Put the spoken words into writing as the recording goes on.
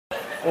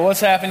Well,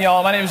 what's happening,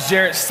 y'all? My name is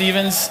Jarrett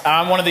Stevens.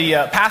 I'm one of the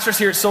pastors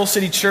here at Soul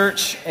City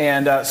Church,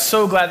 and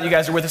so glad that you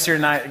guys are with us here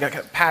tonight. We've got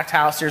a packed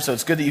house here, so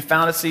it's good that you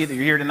found a seat, that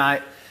you're here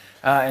tonight,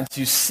 and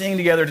to sing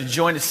together, to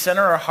join, to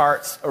center our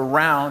hearts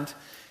around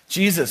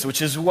Jesus,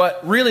 which is what,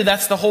 really,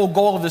 that's the whole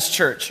goal of this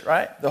church,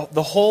 right?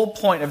 The whole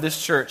point of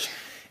this church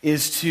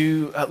is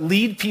to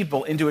lead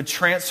people into a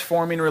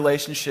transforming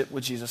relationship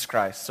with Jesus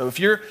Christ. So if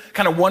you're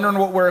kind of wondering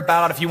what we're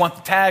about, if you want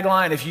the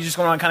tagline, if you just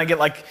want to kind of get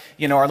like,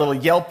 our little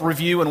Yelp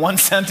review in one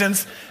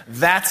sentence,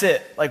 that's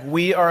it. Like,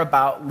 we are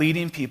about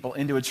leading people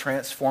into a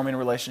transforming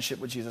relationship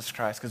with Jesus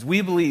Christ, because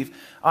we believe,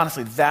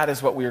 honestly, that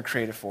is what we were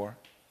created for.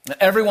 Now,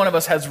 every one of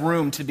us has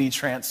room to be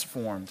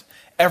transformed.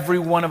 Every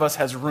one of us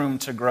has room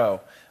to grow.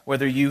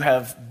 Whether you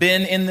have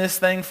been in this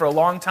thing for a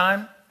long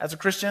time as a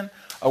Christian,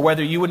 or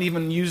whether you wouldn't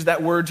even use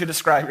that word to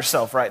describe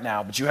yourself right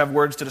now, but you have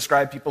words to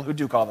describe people who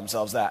do call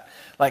themselves that.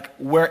 Like,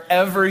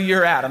 wherever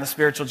you're at on the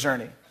spiritual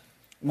journey,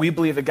 we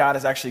believe that God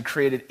has actually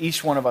created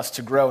each one of us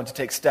to grow and to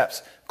take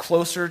steps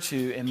closer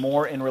to and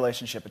more in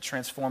relationship, a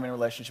transforming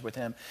relationship with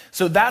Him.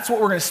 So that's what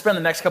we're going to spend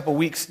the next couple of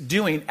weeks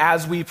doing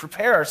as we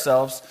prepare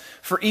ourselves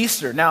for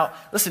Easter. Now,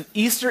 listen,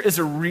 Easter is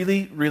a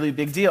really, really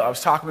big deal. I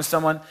was talking with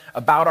someone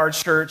about our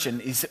church,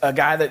 and he's a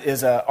guy that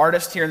is an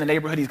artist here in the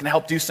neighborhood. He's going to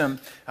help do some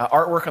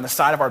artwork on the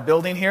side of our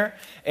building here.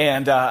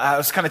 And I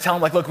was kind of telling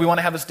him, like, look, we want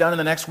to have this done in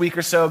the next week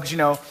or so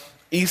because,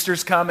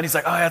 Easter's come. And he's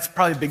like, oh, that's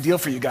probably a big deal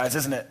for you guys,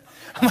 isn't it?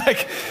 I'm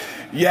like,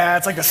 yeah,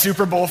 it's like the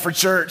Super Bowl for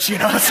church,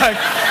 It's like,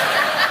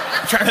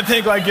 I'm trying to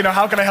think, like,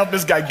 how can I help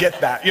this guy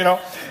get that,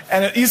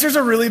 And Easter's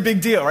a really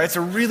big deal, right? It's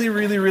a really,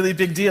 really, really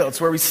big deal. It's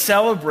where we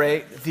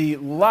celebrate the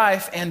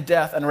life and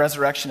death and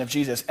resurrection of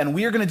Jesus. And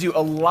we are going to do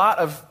a lot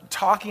of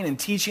talking and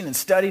teaching and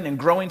studying and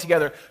growing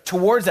together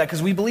towards that,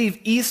 because we believe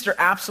Easter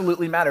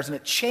absolutely matters, and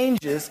it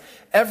changes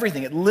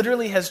everything. It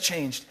literally has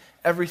changed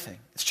everything.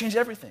 It's changed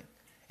everything.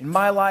 In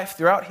my life,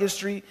 throughout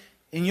history,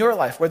 in your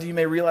life, whether you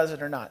may realize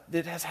it or not,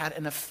 it has had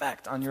an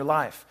effect on your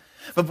life.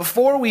 But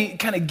before we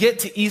kind of get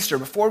to Easter,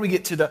 before we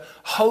get to the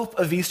hope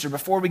of Easter,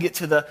 before we get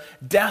to the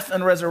death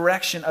and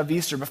resurrection of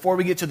Easter, before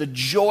we get to the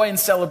joy and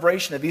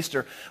celebration of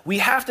Easter, we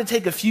have to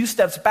take a few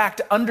steps back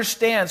to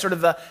understand sort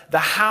of the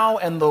how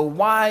and the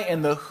why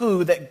and the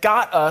who that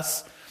got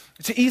us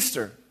to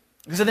Easter.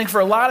 Because I think for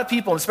a lot of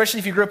people,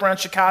 especially if you grew up around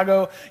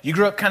Chicago, you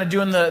grew up kind of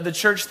doing the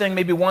church thing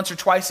maybe once or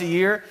twice a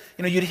year.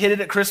 You'd hit it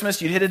at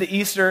Christmas, you'd hit it at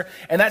Easter,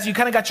 and that's, you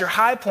kind of got your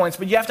high points,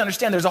 but you have to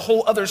understand there's a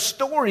whole other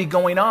story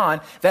going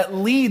on that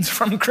leads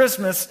from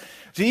Christmas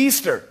to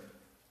Easter.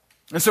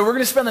 And so we're going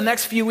to spend the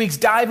next few weeks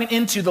diving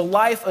into the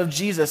life of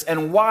Jesus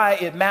and why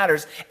it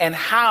matters and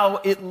how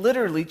it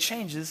literally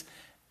changes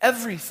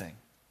everything.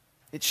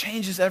 It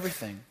changes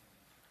everything.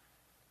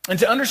 And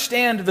to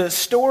understand the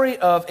story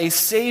of a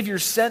Savior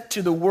sent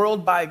to the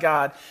world by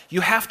God,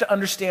 you have to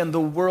understand the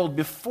world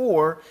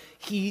before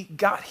He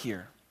got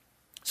here.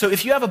 So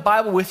if you have a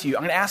Bible with you,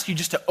 I'm going to ask you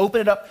just to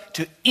open it up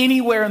to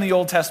anywhere in the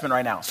Old Testament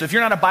right now. So if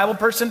you're not a Bible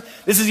person,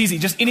 this is easy.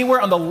 Just anywhere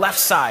on the left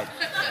side.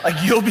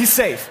 Like, you'll be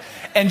safe.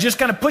 And just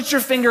kind of put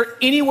your finger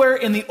anywhere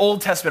in the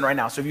Old Testament right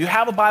now. So if you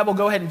have a Bible,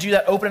 go ahead and do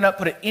that. Open it up,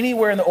 put it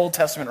anywhere in the Old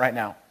Testament right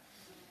now.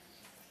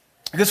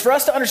 Because for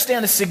us to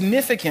understand the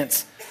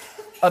significance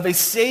of a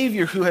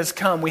Savior who has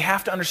come, we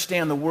have to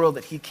understand the world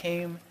that He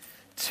came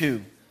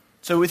to.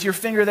 So with your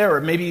finger there, or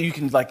maybe you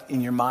can, like,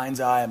 in your mind's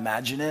eye,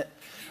 imagine it,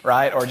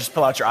 right? Or just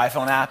pull out your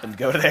iPhone app and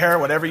go there,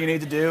 whatever you need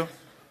to do.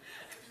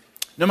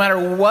 No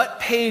matter what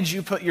page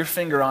you put your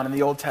finger on in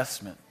the Old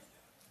Testament,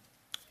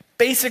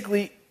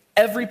 basically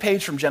every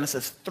page from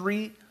Genesis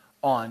 3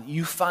 on,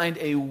 you find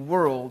a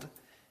world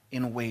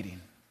in waiting.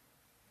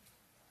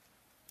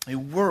 A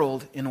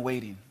world in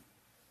waiting.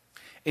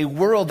 A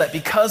world that,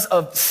 because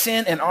of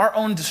sin and our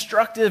own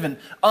destructive and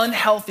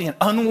unhealthy and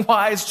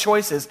unwise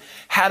choices,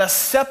 had us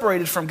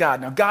separated from God.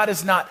 Now, God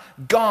is not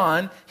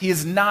gone. He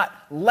has not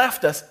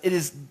left us. It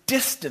is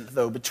distant,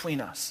 though,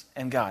 between us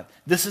and God.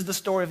 This is the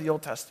story of the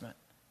Old Testament.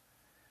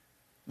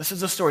 This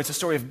is the story. It's a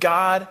story of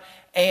God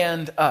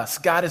and us.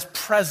 God is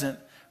present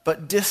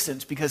but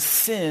distant because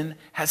sin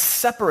has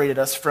separated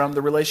us from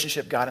the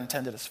relationship God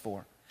intended us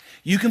for.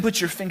 You can put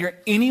your finger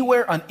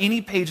anywhere on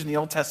any page in the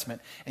Old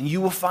Testament, and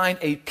you will find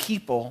a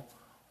people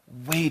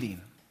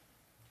waiting.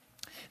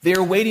 They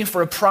are waiting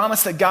for a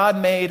promise that God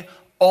made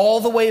all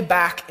the way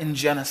back in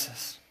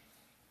Genesis.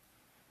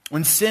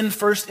 When sin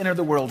first entered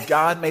the world,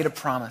 God made a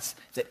promise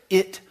that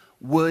it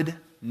would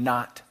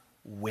not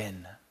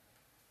win.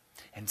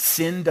 And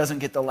sin doesn't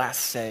get the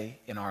last say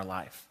in our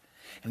life.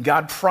 And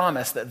God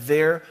promised that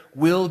there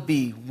will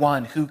be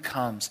one who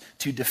comes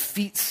to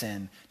defeat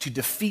sin, to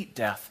defeat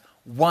death,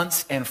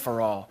 once and for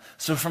all.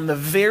 So from the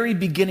very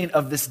beginning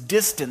of this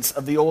distance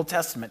of the Old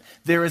Testament,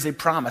 there is a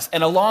promise.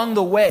 And along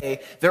the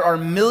way, there are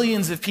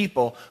millions of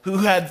people who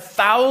had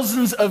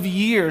thousands of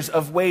years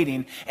of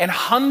waiting and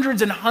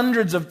hundreds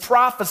of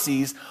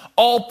prophecies,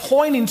 all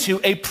pointing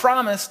to a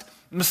promised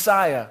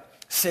Messiah,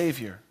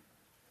 Savior.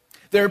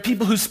 There are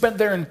people who spent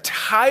their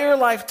entire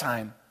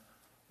lifetime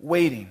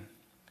waiting,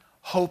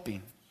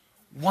 hoping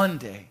one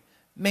day,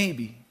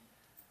 maybe,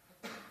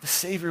 the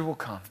Savior will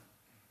come.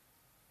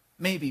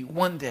 maybe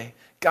one day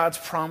God's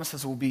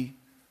promises will be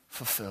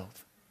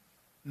fulfilled.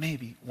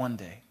 Maybe one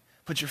day.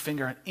 Put your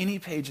finger on any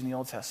page in the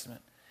Old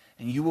Testament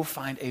and you will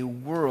find a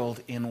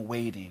world in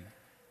waiting.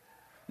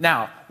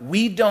 Now,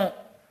 we don't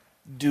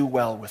do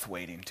well with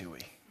waiting, do we?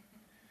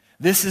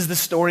 This is the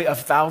story of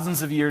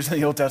thousands of years in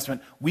the Old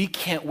Testament. We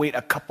can't wait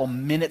a couple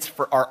minutes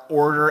for our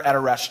order at a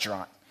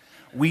restaurant.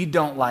 We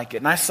don't like it.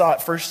 And I saw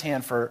it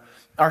firsthand for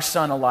our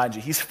son Elijah.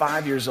 He's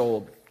 5 years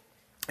old.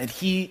 And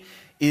he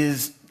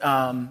is,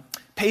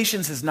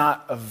 patience is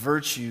not a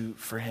virtue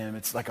for him.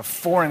 It's like a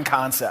foreign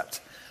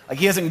concept. Like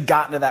he hasn't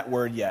gotten to that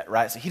word yet,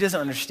 right? So he doesn't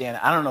understand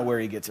it. I don't know where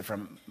he gets it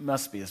from.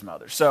 Must be his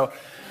mother. So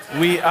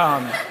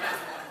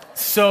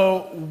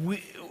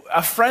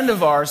a friend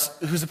of ours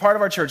who's a part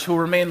of our church who will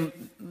remain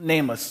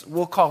nameless,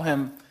 we'll call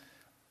him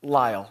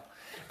Lyle.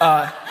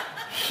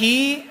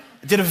 He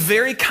did a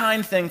very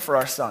kind thing for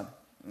our son.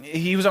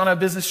 He was on a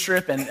business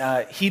trip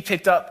and he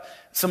picked up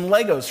some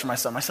Legos for my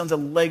son. My son's a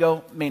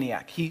Lego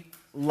maniac. He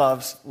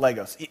loves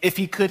Legos. If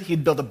he could,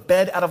 he'd build a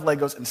bed out of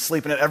Legos and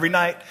sleep in it every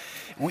night.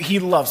 He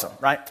loves them,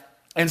 right?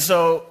 And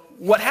so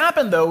what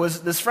happened, though,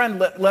 was this friend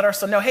let our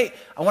son know, hey,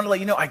 I want to let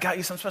you know I got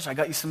you something special. I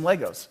got you some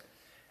Legos.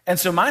 And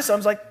so my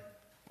son's like,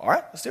 all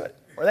right, let's do it.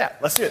 Where that?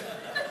 Let's do it.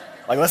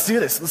 Like, let's do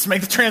this. Let's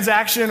make the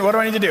transaction. What do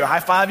I need to do? High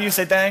five you,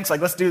 say thanks.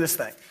 Like, let's do this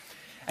thing.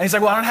 And he's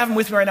like, well, I don't have him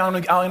with me right now.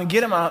 I'm going to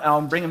get him.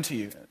 I'll bring him to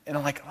you. And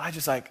I'm like,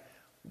 Elijah's like,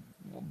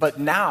 but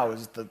now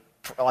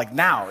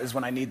is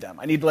when I need them.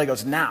 I need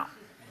Legos now.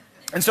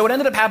 And so it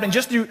ended up happening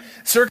just through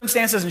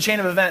circumstances and chain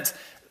of events.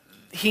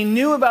 He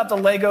knew about the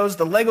Legos.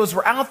 The Legos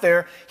were out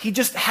there. He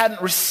just hadn't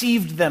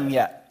received them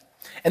yet.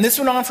 And this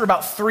went on for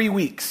about 3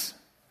 weeks.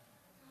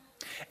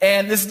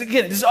 And this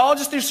is all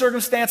just through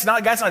circumstance. Not,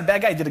 the guy's not a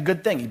bad guy. He did a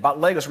good thing. He bought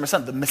Legos for my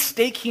son. The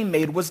mistake he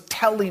made was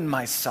telling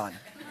my son.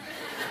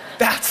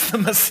 That's the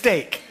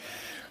mistake.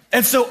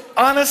 And so,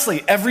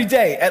 honestly, every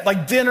day at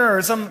like dinner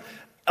or something,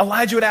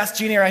 Elijah would ask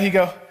Jeannie or I, he'd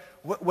go,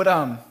 where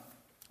the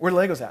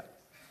Legos at?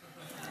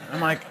 I'm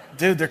like,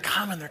 dude, they're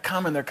coming.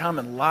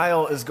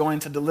 Lyle is going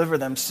to deliver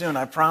them soon,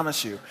 I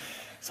promise you.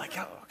 He's like,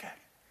 oh, okay.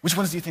 Which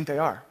ones do you think they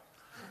are?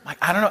 I'm like,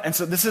 I don't know. And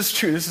so this is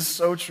true. This is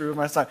so true of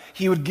my son.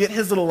 He would get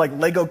his little like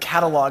Lego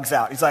catalogs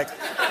out. He's like,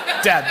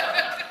 Dad,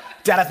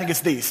 I think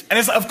it's these.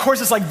 And of course,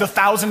 it's like the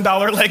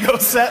 $1,000 Lego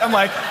set. I'm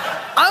like,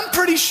 I'm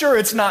pretty sure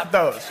it's not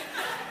those.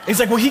 He's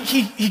like, well,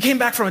 he came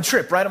back from a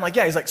trip, right? I'm like,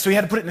 yeah. He's like, so he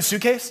had to put it in a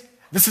suitcase?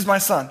 This is my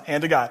son,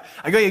 hand to God.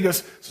 I go, yeah. He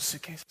goes, so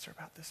suitcases are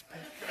about this big.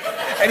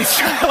 And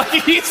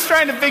he's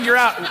trying to figure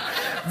out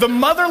the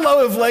mother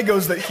load of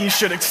Legos that he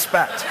should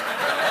expect,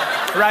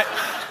 right?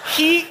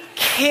 He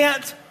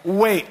can't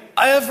wait.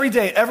 Every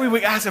day, every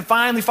week, I asked him,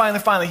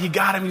 finally, he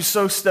got him. He's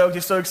so stoked,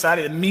 he's so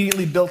excited,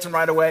 immediately built him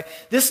right away.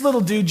 This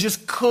little dude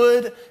just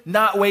could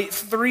not wait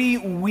 3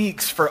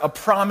 weeks for a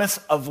promise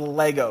of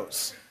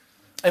Legos.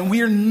 And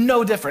we are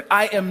no different.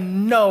 I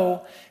am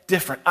no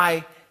different.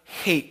 I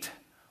hate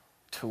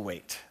to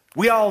wait.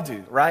 We all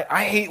do, right?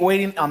 I hate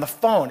waiting on the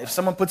phone. If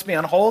someone puts me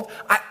on hold,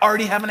 I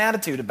already have an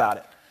attitude about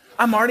it.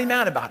 I'm already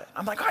mad about it.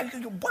 I'm like, what?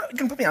 You're going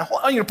to put me on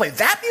hold? Oh, you're going to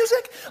play that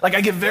music? Like,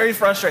 I get very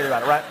frustrated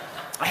about it, right?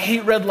 I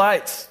hate red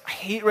lights. I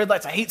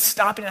hate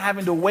stopping and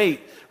having to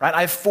wait, right?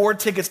 I have 4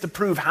 tickets to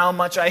prove how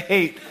much I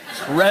hate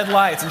red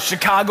lights. And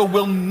Chicago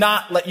will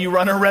not let you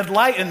run a red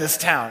light in this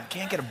town.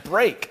 Can't get a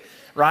break,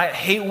 right? I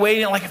hate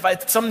waiting. Like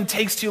if something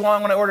takes too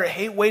long when I order, I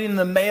hate waiting in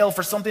the mail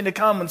for something to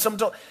come.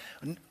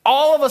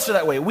 All of us are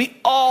that way. We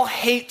all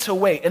hate to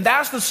wait. And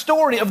that's the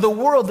story of the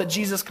world that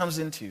Jesus comes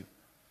into.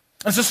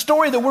 It's a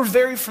story that we're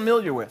very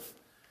familiar with.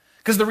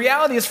 Because the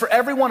reality is for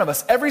every one of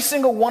us, every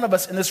single one of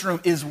us in this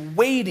room is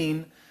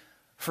waiting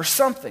for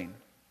something.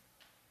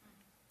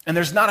 And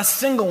there's not a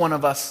single one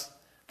of us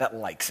that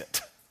likes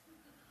it.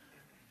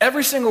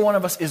 Every single one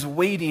of us is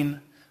waiting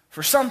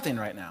for something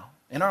right now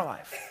in our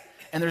life.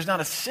 And there's not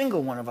a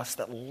single one of us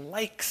that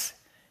likes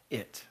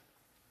it.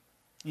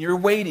 You're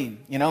waiting,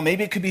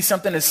 maybe it could be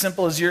something as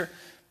simple as you're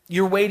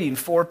waiting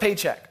for a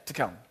paycheck to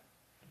come.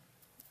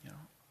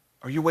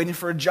 Or you're waiting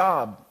for a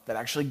job that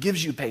actually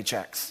gives you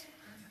paychecks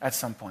at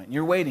some point.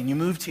 You're waiting, you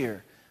moved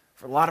here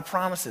for a lot of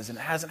promises and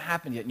it hasn't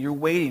happened yet. And you're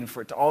waiting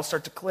for it to all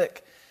start to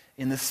click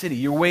in the city.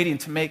 You're waiting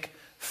to make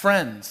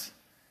friends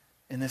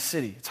in this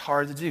city. It's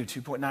hard to do,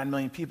 2.9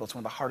 million people. It's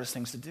one of the hardest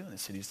things to do in the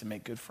city is to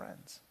make good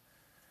friends.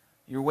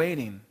 You're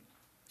waiting.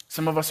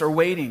 Some of us are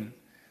waiting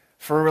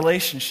for a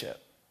relationship.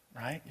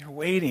 Right? You're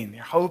waiting,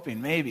 you're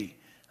hoping, maybe.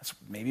 That's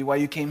maybe why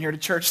you came here to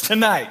church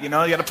tonight. You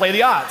got to play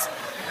the odds.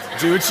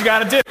 Do what you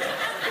got to do.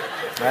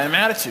 I'm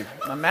mad at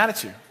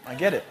you. I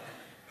get it.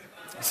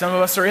 Some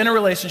of us are in a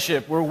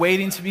relationship. We're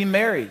waiting to be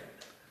married.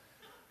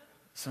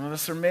 Some of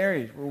us are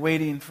married. We're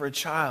waiting for a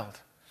child,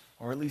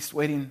 or at least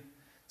waiting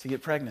to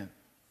get pregnant.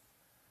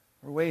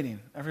 We're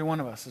waiting. Every one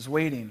of us is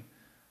waiting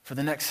for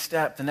the next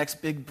step, the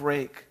next big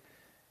break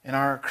in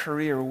our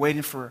career. We're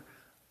waiting for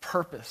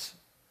purpose.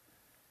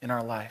 in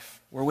our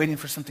life. We're waiting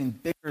for something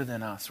bigger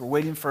than us. We're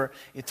waiting for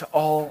it to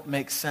all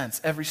make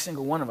sense. Every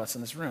single one of us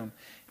in this room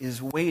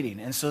is waiting.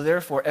 And so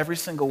therefore, every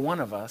single one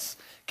of us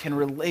can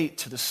relate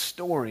to the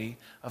story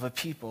of a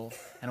people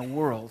and a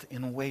world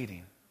in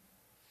waiting.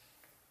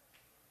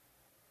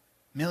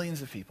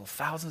 Millions of people,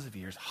 thousands of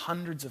years,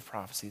 hundreds of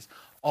prophecies,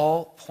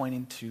 all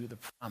pointing to the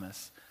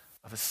promise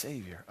of a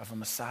Savior, of a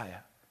Messiah.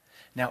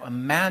 Now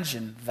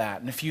imagine that.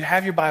 And if you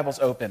have your Bibles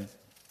open,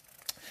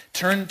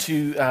 turn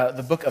to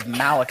the book of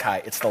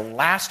Malachi. It's the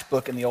last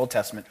book in the Old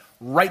Testament,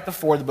 right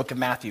before the book of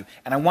Matthew.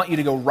 And I want you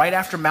to go right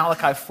after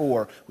Malachi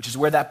 4, which is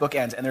where that book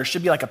ends. And there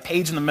should be like a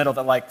page in the middle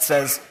that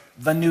says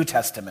the New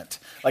Testament.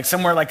 Like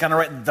somewhere kind of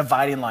right the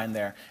dividing line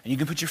there. And you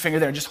can put your finger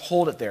there and just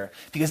hold it there.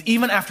 Because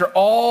even after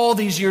all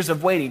these years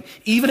of waiting,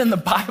 even in the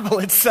Bible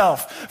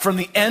itself, from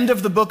the end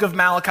of the book of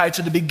Malachi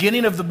to the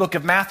beginning of the book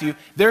of Matthew,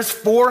 there's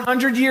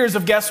 400 years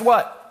of guess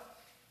what?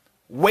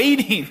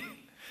 Waiting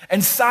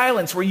and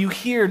silence where you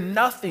hear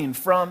nothing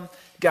from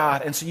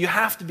God. And so you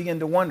have to begin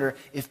to wonder,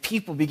 if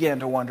people began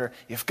to wonder,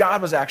 if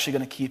God was actually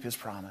going to keep his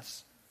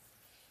promise.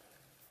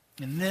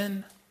 And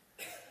then,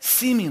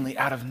 seemingly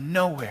out of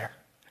nowhere,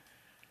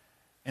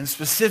 and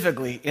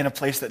specifically in a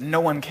place that no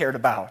one cared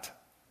about,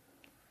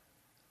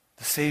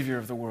 the Savior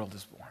of the world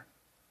is born.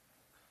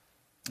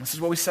 This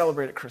is what we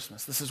celebrate at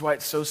Christmas. This is why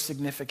it's so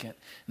significant.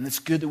 And it's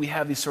good that we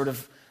have these sort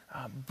of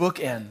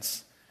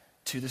bookends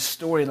to the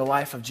story and the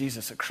life of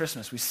Jesus. At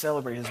Christmas, we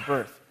celebrate his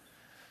birth.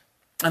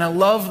 And I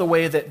love the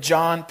way that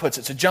John puts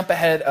it. So jump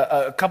ahead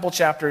a couple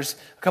chapters,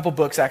 a couple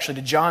books actually,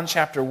 to John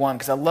chapter 1,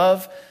 because I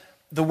love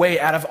the way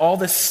out of all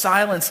this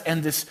silence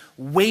and this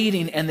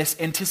waiting and this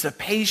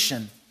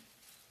anticipation,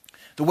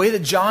 the way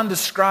that John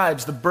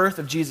describes the birth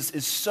of Jesus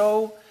is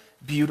so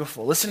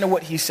beautiful. Listen to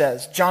what he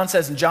says. John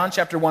says in John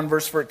chapter 1,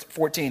 verse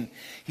 14,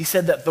 he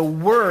said that the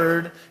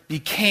Word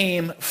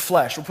became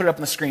flesh. We'll put it up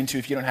on the screen too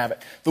if you don't have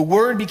it. The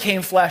Word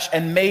became flesh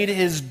and made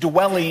his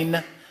dwelling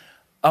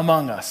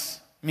among us.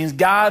 It means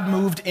God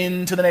moved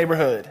into the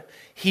neighborhood.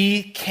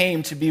 He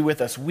came to be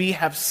with us. We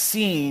have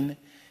seen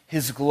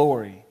his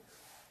glory,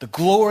 the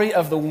glory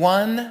of the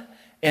one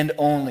and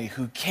only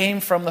who came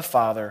from the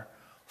Father,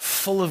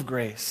 full of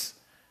grace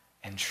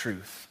and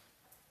truth.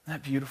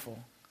 Isn't that beautiful?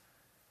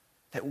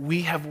 That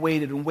we have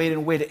waited and waited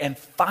and waited, and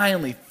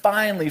finally,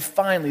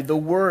 the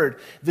Word,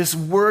 this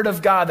Word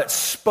of God that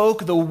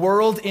spoke the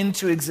world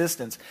into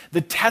existence,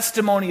 the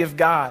testimony of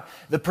God,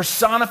 the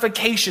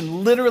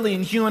personification, literally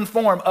in human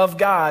form of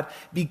God,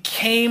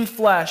 became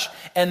flesh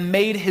and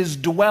made his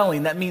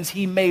dwelling. That means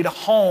he made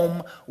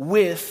home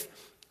with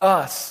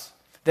us.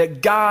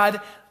 That God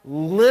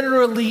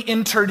literally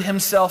entered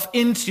himself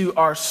into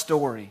our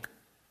story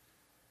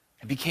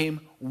and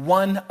became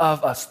one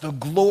of us. The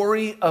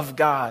glory of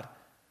God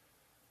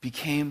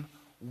became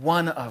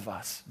one of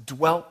us,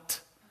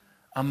 dwelt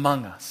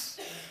among us.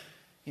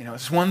 You know,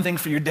 it's one thing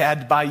for your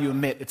dad to buy you a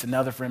mitt. It's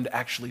another for him to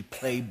actually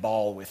play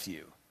ball with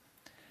you.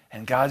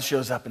 And God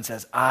shows up and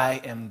says, I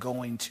am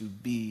going to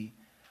be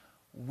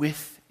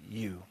with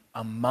you,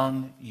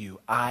 among you.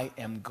 I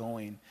am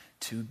going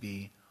to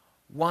be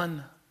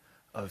one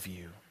of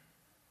you.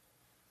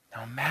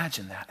 Now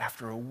imagine that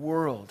after a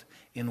world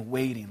in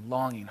waiting,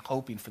 longing,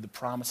 hoping for the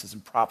promises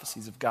and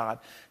prophecies of God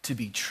to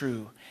be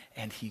true,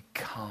 and he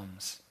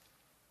comes.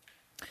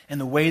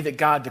 And the way that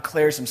God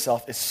declares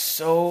himself is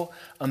so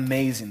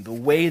amazing. The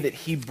way that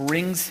he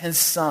brings his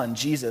son,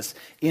 Jesus,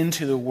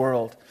 into the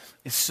world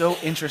is so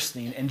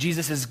interesting. And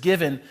Jesus is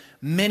given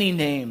many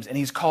names, and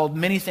he's called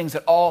many things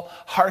that all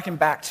harken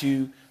back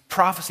to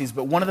prophecies,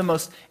 but one of the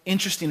most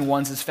interesting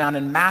ones is found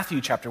in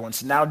Matthew chapter 1.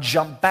 So now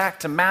jump back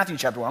to Matthew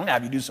chapter 1. I'm going to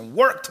have you do some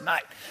work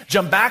tonight.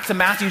 Jump back to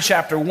Matthew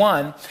chapter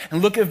 1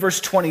 and look at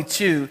verse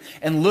 22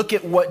 and look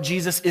at what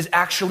Jesus is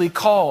actually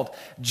called.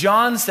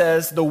 John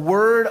says the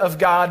Word of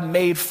God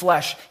made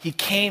flesh. He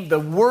came, the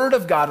Word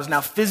of God was now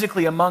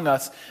physically among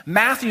us.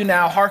 Matthew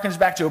now harkens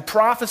back to a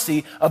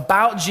prophecy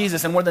about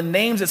Jesus, and one of the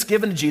names that's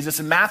given to Jesus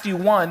in Matthew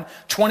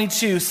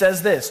 1:22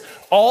 says this: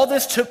 all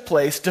this took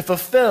place to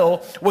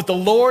fulfill what the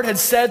Lord had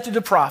said to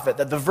the prophet,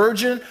 that the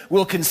virgin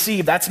will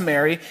conceive, that's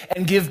Mary,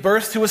 and give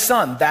birth to a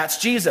son,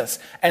 that's Jesus.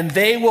 And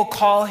they will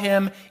call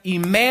him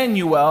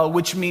Emmanuel,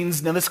 which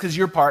means, now this is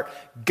your part,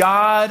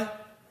 God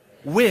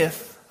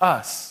with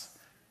us.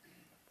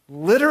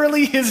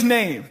 Literally his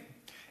name,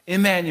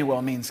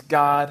 Emmanuel, means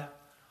God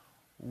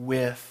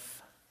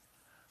with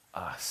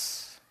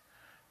us.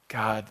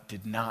 God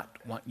did not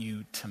want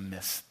you to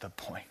miss the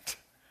point.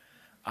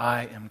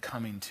 I am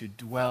coming to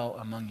dwell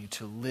among you,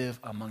 to live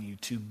among you,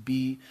 to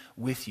be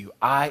with you.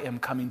 I am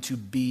coming to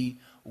be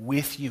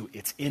with you.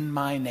 It's in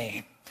my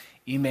name,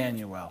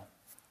 Emmanuel,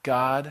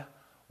 God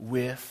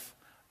with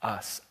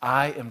us.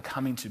 I am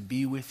coming to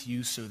be with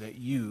you so that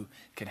you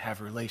can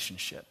have a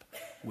relationship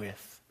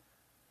with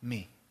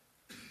me.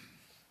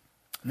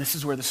 And this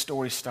is where the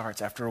story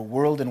starts. After a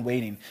world in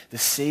waiting, the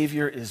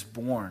Savior is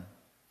born.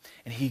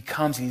 And he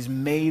comes and he's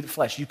made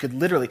flesh.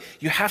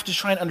 You have to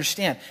try and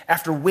understand,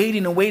 after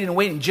waiting and waiting and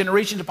waiting,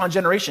 generations upon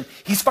generation,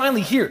 he's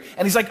finally here.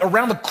 And he's like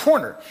around the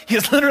corner.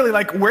 He's literally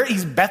like, where?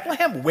 He's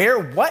Bethlehem? Where?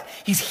 What?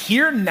 He's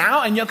here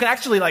now, and you can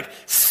actually like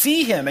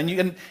see him. And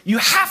you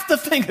have to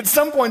think at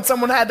some point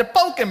someone had to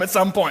poke him at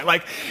some point.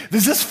 Like,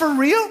 is this for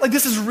real? Like,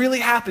 this is really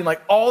happening.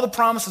 Like, all the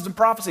promises and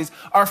prophecies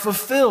are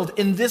fulfilled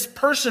in this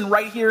person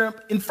right here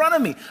in front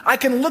of me. I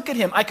can look at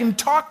him. I can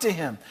talk to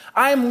him.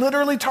 I am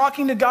literally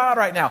talking to God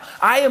right now.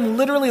 I am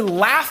literally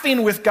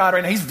laughing with God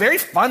right now. He's very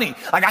funny.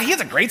 Like, he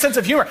has a great sense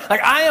of humor.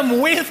 Like, I am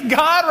with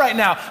God right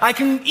now. I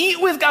can eat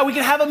with God. We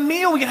can have a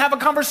meal. We can have a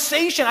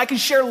conversation. I can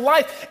share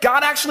life.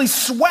 God actually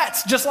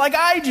sweats just like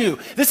I do.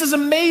 This is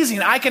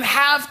amazing. I can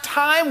have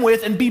time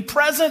with and be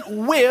present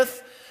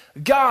with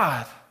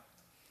God.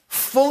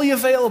 Fully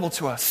available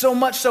to us. So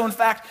much so, in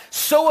fact,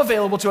 so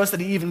available to us that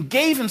he even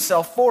gave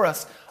himself for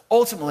us.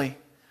 Ultimately,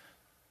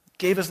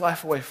 gave his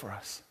life away for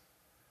us.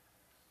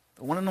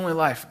 The one and only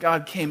life,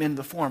 God came in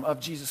the form of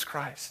Jesus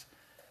Christ.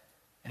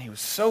 And he was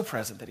so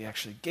present that he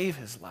actually gave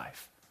his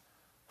life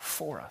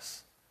for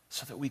us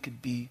so that we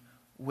could be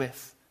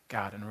with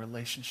God in a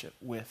relationship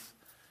with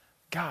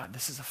God.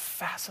 This is a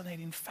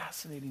fascinating,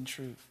 fascinating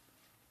truth.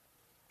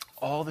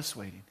 All this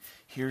waiting,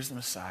 here's the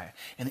Messiah.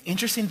 And the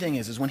interesting thing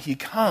is when he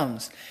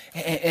comes,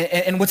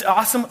 and what's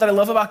awesome that I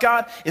love about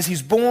God is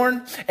he's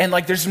born, and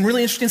like there's some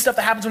really interesting stuff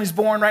that happens when he's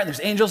born, right? And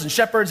there's angels and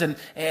shepherds and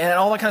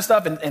all that kind of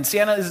stuff, and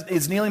Santa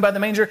is kneeling by the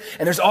manger,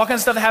 and there's all kinds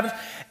of stuff that happens.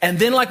 And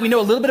then like we know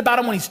a little bit about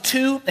him when he's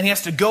 2, and he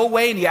has to go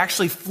away, and he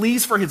actually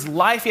flees for his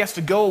life. He has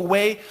to go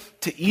away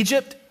to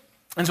Egypt.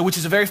 And so, which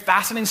is a very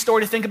fascinating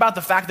story to think about,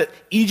 the fact that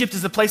Egypt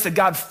is the place that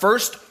God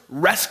first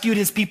rescued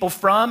his people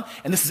from,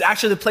 and this is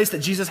actually the place that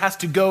Jesus has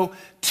to go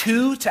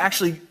to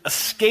actually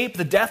escape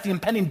the death, the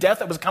impending death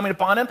that was coming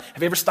upon him.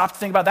 Have you ever stopped to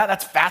think about that?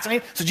 That's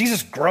fascinating. So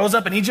Jesus grows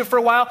up in Egypt for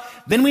a while.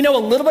 Then we know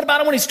a little bit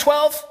about him when he's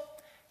 12,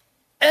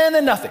 and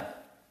then nothing.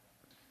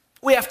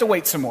 We have to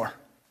wait some more.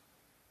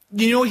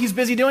 You know what he's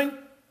busy doing?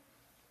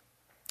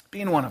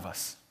 Being one of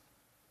us.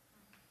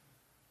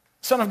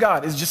 Son of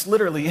God is just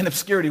literally in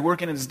obscurity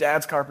working in his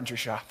dad's carpentry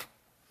shop.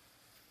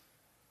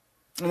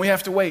 And we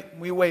have to wait.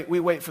 We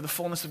wait for the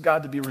fullness of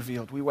God to be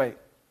revealed. We wait.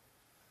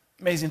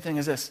 Amazing thing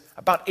is this.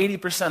 About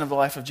 80% of the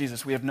life of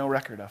Jesus we have no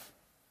record of.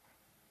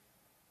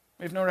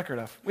 We have no record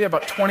of. We have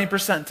about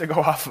 20% to go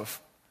off of.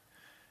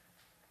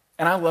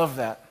 And I love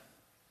that.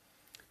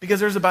 Because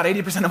there's about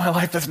 80% of my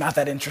life that's not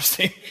that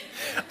interesting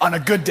on a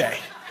good day,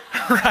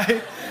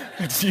 right?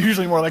 It's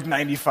usually more like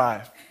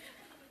 95.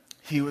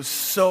 He was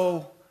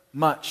so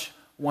much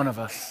one of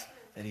us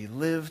that he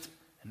lived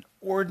an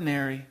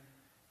ordinary,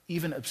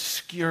 even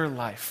obscure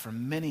life for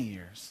many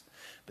years.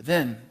 But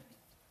then,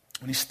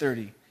 when he's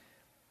 30,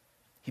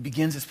 he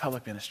begins his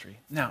public ministry.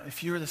 Now,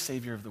 if you're the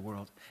Savior of the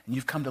world, and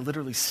you've come to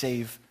literally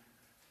save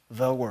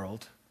the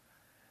world,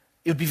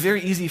 it would be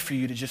very easy for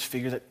you to just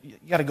figure that you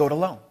got to go it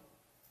alone.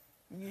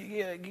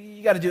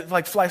 You got to do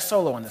like fly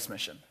solo on this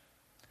mission.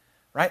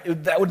 Right?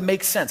 That would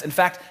make sense. In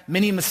fact,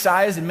 many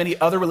messiahs and many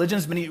other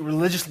religions, many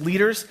religious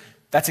leaders,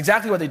 that's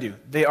exactly what they do.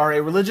 They are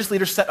a religious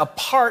leader set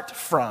apart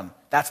from,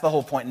 that's the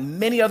whole point. In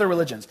many other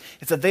religions,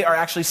 it's that they are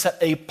actually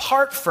set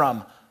apart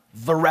from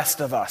the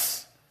rest of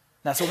us.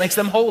 That's what makes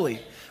them holy.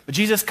 But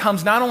Jesus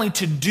comes not only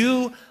to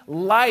do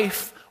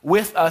life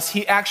with us,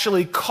 he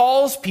actually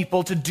calls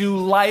people to do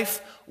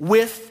life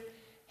with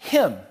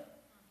him.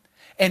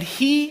 And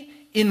he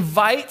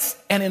invites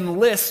and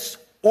enlists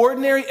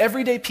ordinary,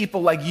 everyday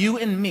people like you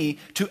and me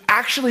to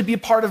actually be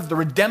part of the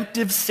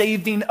redemptive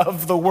saving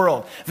of the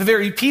world. The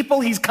very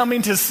people he's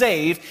coming to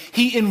save,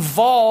 he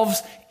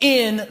involves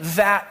in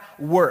that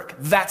work.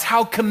 That's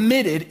how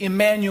committed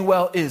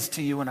Emmanuel is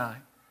to you and I.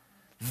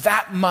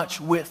 That much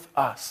with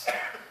us.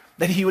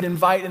 That he would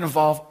invite and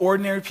involve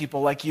ordinary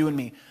people like you and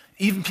me,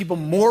 even people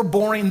more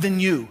boring than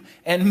you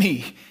and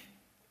me,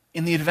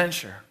 in the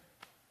adventure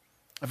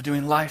of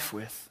doing life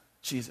with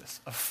Jesus,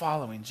 of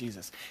following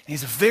Jesus. And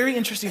he's a very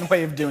interesting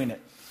way of doing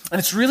it. And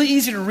it's really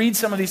easy to read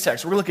some of these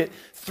texts. We're going to look at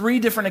 3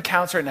 different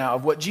accounts right now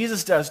of what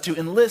Jesus does to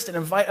enlist and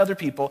invite other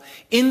people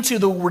into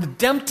the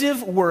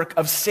redemptive work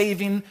of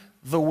saving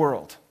the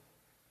world.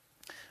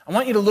 I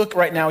want you to look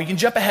right now. You can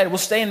jump ahead. We'll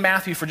stay in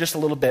Matthew for just a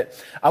little bit.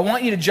 I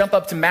want you to jump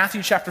up to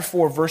Matthew chapter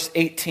 4, verse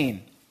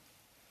 18.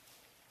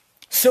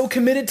 So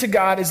committed to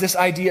God is this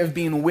idea of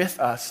being with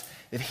us,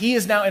 that he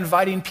is now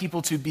inviting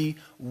people to be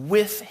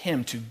with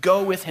him, to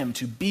go with him,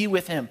 to be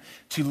with him,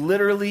 to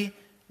literally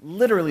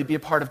be a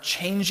part of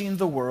changing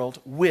the world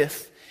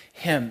with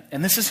him.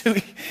 And this is who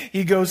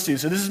he goes to.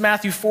 So this is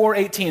Matthew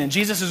 4:18, and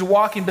Jesus is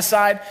walking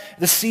beside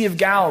the Sea of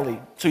Galilee.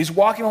 So he's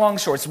walking along the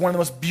shore. It's one of the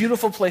most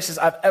beautiful places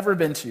I've ever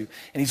been to.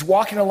 And he's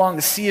walking along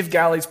the Sea of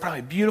Galilee. It's probably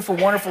a beautiful,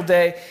 wonderful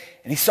day.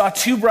 And he saw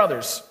 2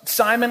 brothers,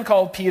 Simon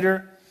called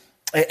Peter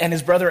and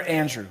his brother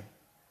Andrew.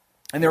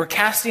 And they were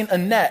casting a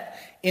net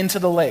into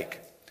the lake,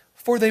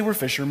 for they were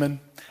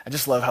fishermen. I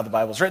just love how the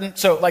Bible's written.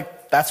 So,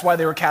 that's why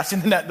they were casting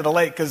the net into the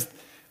lake, because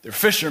they're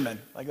fishermen.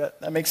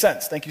 That makes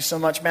sense. Thank you so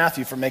much,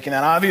 Matthew, for making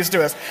that obvious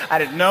to us. I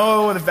didn't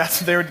know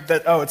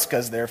it's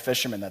because they're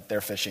fishermen that they're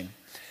fishing.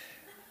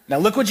 Now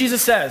look what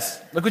Jesus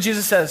says. Look what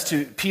Jesus says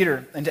to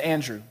Peter and to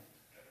Andrew.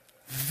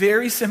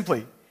 Very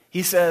simply,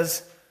 he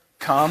says,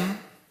 come,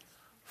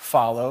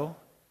 follow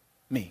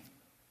me.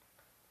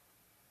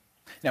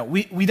 Now,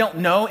 we don't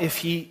know if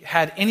he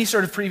had any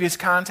sort of previous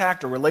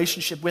contact or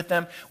relationship with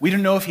them. We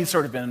don't know if he'd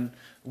sort of been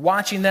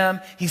watching them.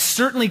 He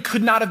certainly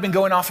could not have been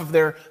going off of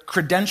their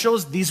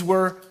credentials. These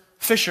were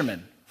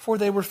fishermen, for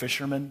they were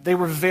fishermen. They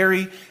were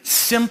very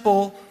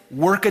simple,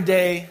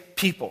 workaday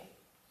people.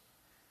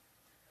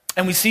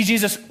 And we see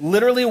Jesus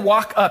literally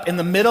walk up in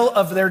the middle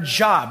of their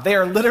job. They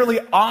are literally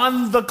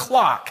on the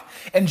clock.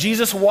 And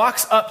Jesus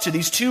walks up to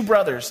these two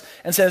brothers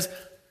and says,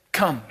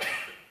 come,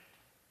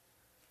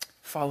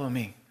 follow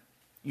me.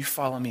 You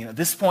follow me. At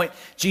this point,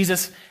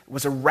 Jesus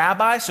was a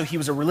rabbi, so he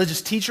was a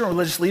religious teacher, a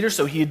religious leader,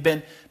 so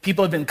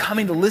people had been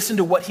coming to listen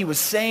to what he was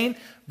saying.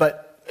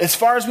 But as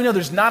far as we know,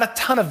 there's not a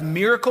ton of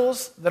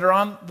miracles that are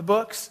on the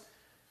books.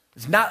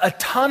 There's not a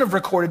ton of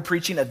recorded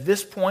preaching at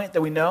this point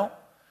that we know.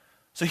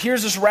 So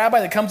here's this rabbi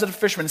that comes to the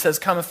fisherman and says,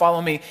 come and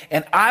follow me,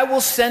 and I will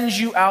send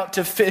you out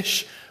to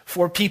fish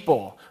for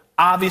people.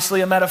 Obviously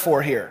a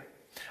metaphor here.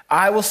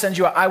 I will send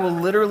you out. I will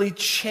literally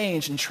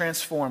change and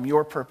transform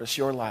your purpose,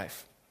 your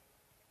life.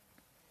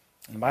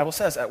 And the Bible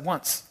says at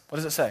once, what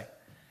does it say?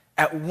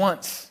 At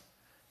once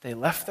they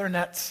left their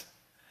nets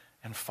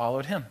and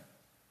followed him.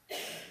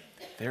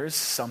 There is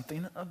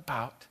something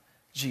about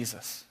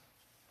Jesus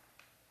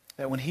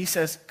that when he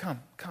says,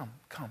 come,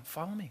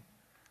 follow me.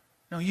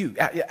 No, you.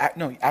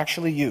 No,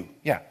 actually you.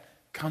 Yeah,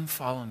 come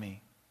follow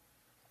me.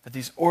 That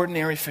these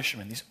ordinary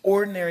fishermen, these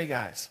ordinary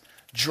guys,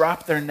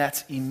 drop their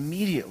nets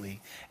immediately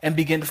and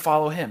begin to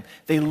follow him.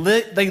 They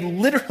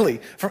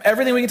literally, from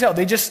everything we can tell,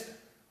 they just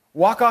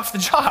walk off the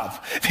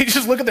job. They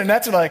just look at their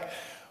nets and are like,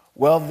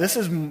 well, this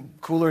is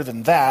cooler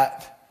than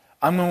that.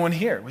 I'm going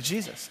here with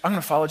Jesus. I'm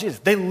going to follow Jesus.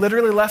 They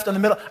literally left in the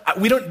middle.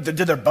 Did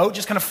their boat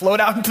just kind of float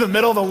out into the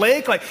middle of the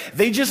lake? Like,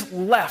 they just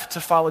left to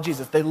follow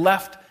Jesus. They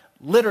left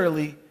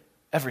literally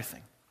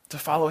everything to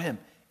follow him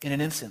in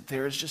an instant.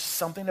 There is just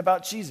something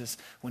about Jesus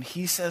when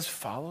he says,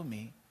 follow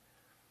me,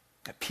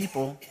 that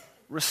people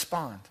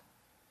respond.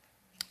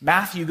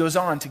 Matthew goes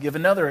on to give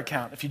another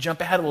account. If you jump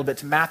ahead a little bit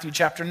to Matthew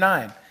chapter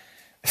 9.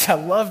 I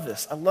love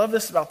this. I love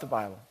this about the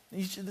Bible.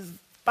 The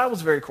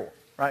Bible's very cool,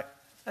 right?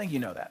 I think you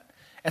know that.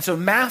 And so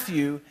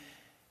Matthew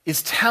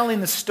is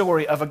telling the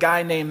story of a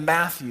guy named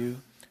Matthew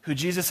who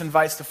Jesus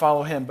invites to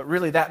follow him, but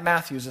really that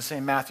Matthew is the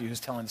same Matthew who's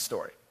telling the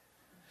story.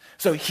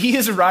 So he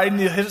is writing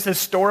his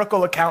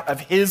historical account of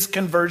his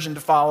conversion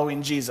to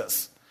following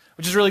Jesus,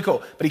 which is really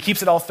cool, but he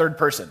keeps it all third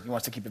person. He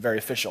wants to keep it very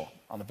official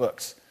on the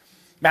books.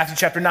 Matthew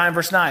chapter 9,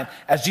 verse 9.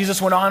 As Jesus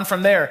went on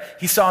from there,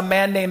 he saw a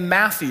man named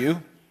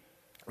Matthew,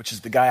 which is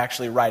the guy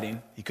actually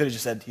writing. He could have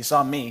just said, he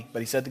saw me,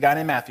 but he said the guy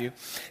named Matthew,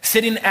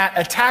 sitting at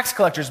a tax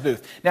collector's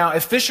booth. Now,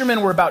 if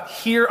fishermen were about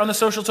here on the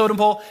social totem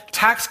pole,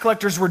 tax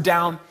collectors were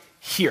down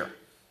here.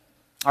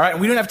 All right,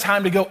 and we don't have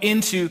time to go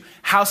into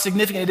how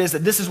significant it is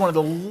that this is one of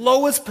the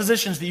lowest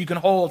positions that you can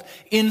hold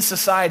in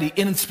society,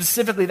 in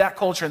specifically that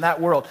culture and that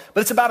world.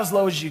 But it's about as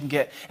low as you can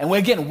get. And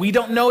we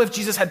don't know if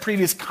Jesus had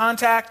previous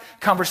contact,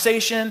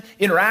 conversation,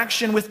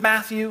 interaction with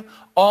Matthew.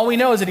 All we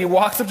know is that he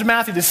walks up to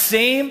Matthew the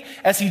same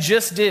as he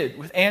just did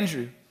with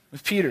Andrew,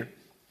 with Peter.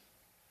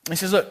 He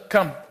says, look,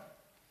 come,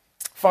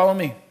 follow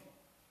me.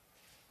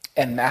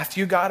 And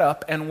Matthew got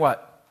up and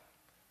what?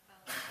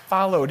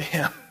 Followed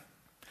him.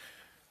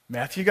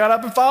 Matthew got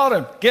up and followed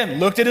him. Again,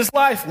 looked at his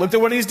life, looked at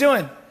what he's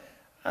doing.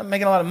 I'm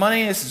making a lot of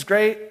money. This is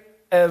great.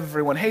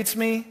 Everyone hates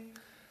me.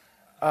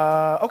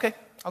 Okay,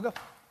 I'll go.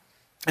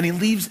 And he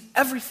leaves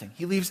everything.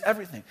 He leaves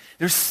everything.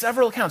 There's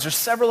several accounts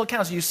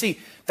you see.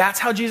 That's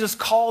how Jesus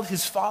called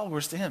his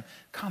followers to him.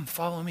 Come,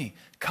 follow me.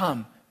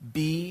 Come,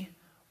 be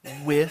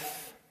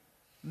with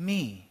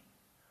me.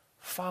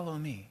 Follow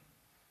me.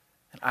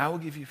 And I will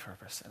give you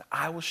purpose. And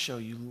I will show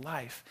you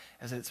life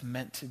as it's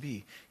meant to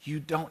be. You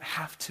don't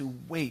have to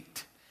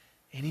wait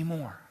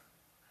anymore.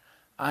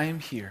 I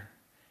am here,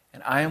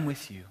 and I am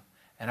with you,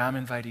 and I'm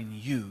inviting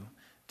you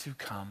to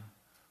come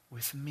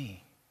with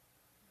me.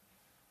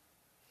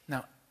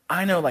 Now,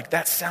 I know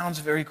that sounds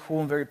very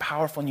cool and very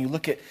powerful, and you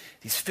look at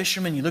these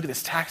fishermen, you look at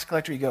this tax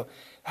collector, you go,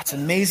 that's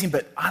amazing,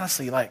 but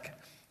honestly, the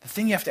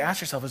thing you have to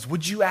ask yourself is,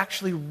 would you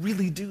actually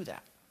really do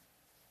that?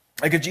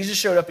 If Jesus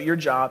showed up at your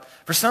job,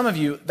 for some of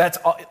you, that's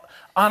all.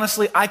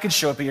 Honestly, I could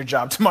show up at your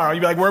job tomorrow.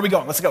 You'd be like, where are we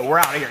going? Let's go. We're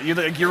out of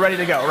here. You're ready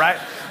to go, right?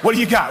 What do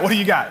you got?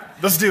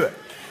 Let's do it,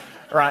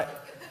 all right?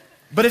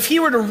 But if he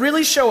were to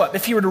really show up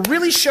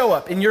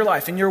in your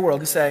life, in your world,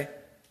 and say,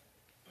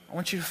 I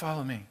want you to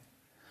follow me.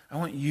 I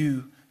want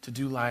you to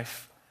do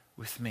life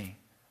with me.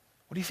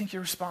 What do you think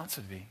your response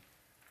would be?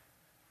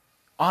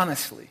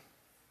 Honestly.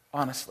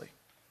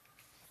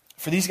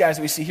 For these guys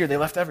that we see here, they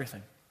left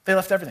everything.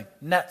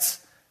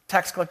 Nets,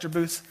 tax collector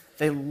booths,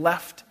 they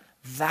left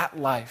that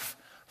life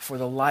for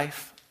the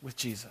life with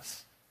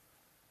Jesus.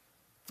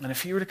 And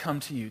if he were to come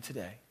to you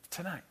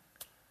tonight,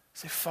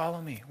 say, follow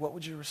me, what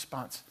would your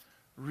response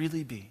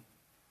really be?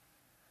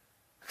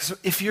 So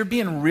if you're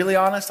being really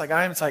honest, like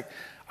I am, it's like,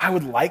 I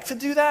would like to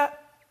do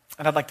that,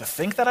 and I'd like to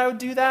think that I would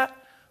do that,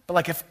 But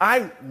like if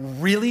I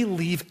really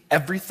leave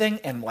everything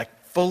and like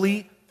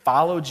fully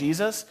follow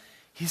Jesus,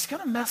 he's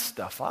gonna mess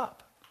stuff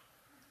up.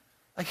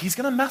 Like he's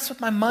gonna mess with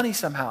my money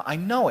somehow. I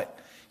know it.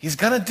 He's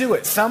gonna do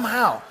it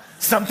somehow.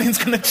 Something's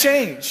gonna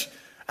change.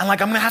 And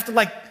like I'm gonna have to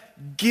like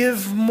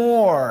give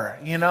more,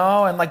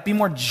 and like be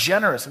more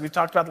generous. We've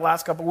talked about the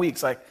last couple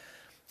weeks. Like,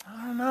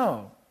 I don't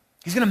know.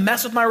 He's going to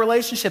mess with my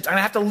relationships. I'm going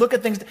to have to look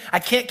at things. I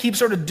can't keep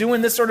sort of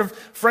doing this sort of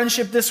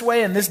friendship this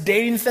way and this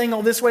dating thing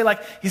all this way. Like,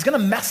 he's going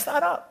to mess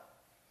that up.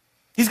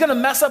 He's going to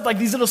mess up like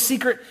these little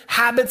secret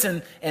habits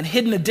and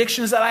hidden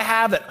addictions that I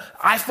have that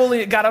I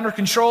fully got under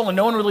control and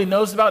no one really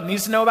knows about and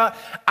needs to know about.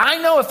 I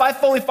know if I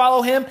fully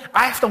follow him,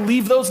 I have to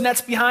leave those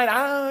nets behind.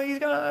 He's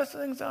going to mess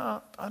things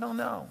up. I don't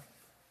know.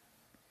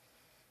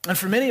 And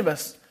for many of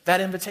us,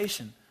 that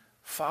invitation,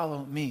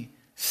 follow me,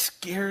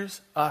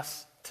 scares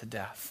us to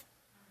death.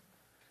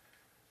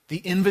 The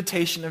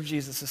invitation of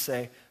Jesus to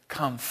say,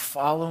 come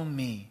follow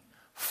me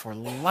for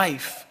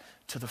life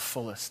to the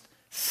fullest,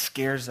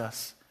 scares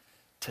us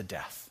to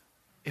death.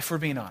 If we're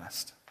being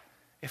honest.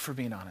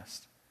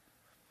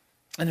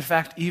 And in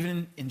fact,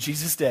 even in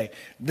Jesus' day,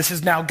 this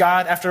is now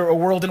God, after a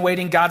world in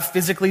waiting, God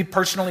physically,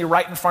 personally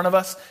right in front of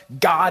us,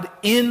 God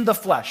in the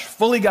flesh,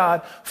 fully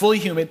God, fully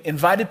human,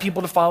 invited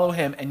people to follow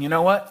him. And you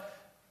know what?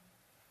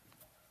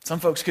 Some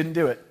folks couldn't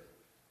do it.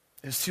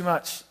 It was too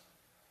much.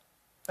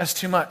 That's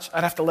too much.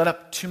 I'd have to let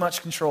up too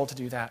much control to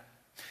do that.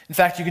 In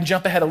fact, you can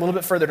jump ahead a little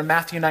bit further to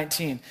Matthew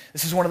 19.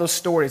 This is one of those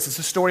stories. It's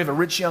a story of a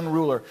rich young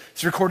ruler.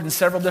 It's recorded in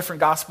several different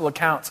gospel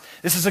accounts.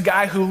 This is a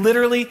guy who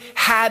literally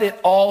had it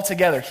all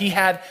together. He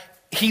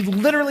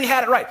literally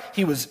had it right.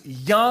 He was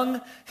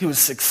young. He was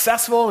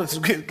successful.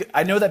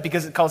 I know that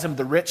because it calls him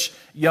the rich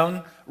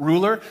young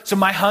ruler. So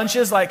my hunch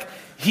is like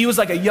he was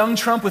like a young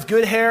Trump with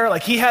good hair.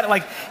 Like he had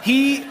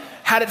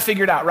it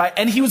figured out, right?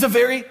 And he was a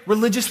very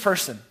religious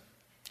person.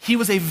 He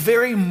was a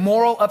very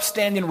moral,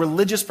 upstanding,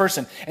 religious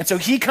person. And so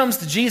he comes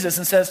to Jesus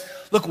and says,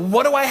 look,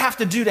 what do I have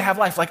to do to have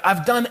life? Like,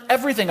 I've done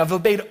everything. I've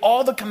obeyed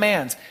all the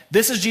commands.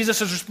 This is Jesus'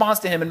 response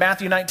to him in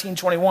Matthew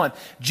 19:21.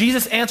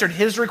 Jesus answered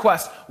his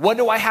request, what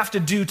do I have to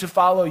do to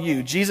follow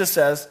you? Jesus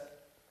says,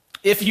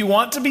 if you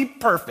want to be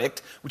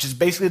perfect, which is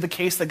basically the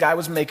case the guy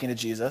was making to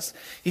Jesus,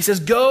 he says,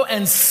 go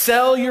and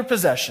sell your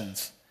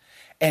possessions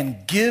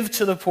and give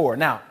to the poor.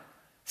 Now,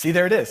 see,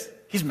 there it is.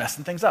 He's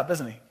messing things up,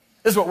 isn't he?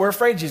 This is what we're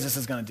afraid Jesus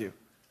is going to do.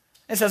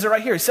 It says it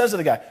right here. He says to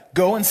the guy,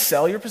 go and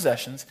sell your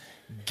possessions,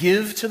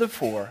 give to the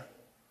poor,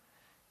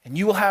 and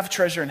you will have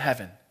treasure in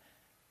heaven.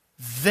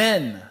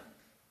 Then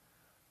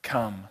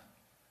come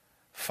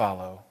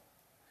follow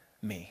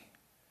me.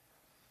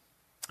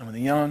 And when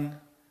the young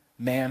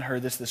man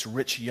heard this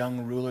rich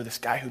young ruler, this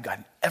guy who got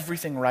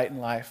everything right in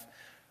life,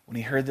 when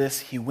he heard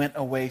this, he went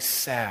away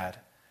sad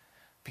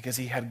because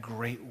he had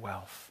great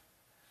wealth.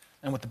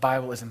 And what the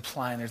Bible is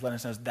implying there is letting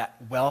us know is that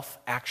wealth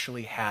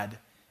actually had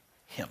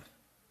him.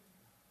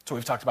 That's what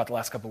we've talked about the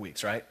last couple of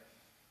weeks, right?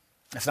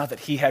 It's not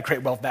that he had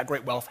great wealth, that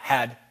great wealth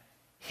had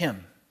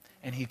him.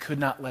 And he could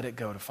not let it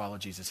go to follow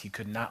Jesus. He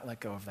could not let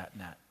go of that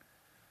net.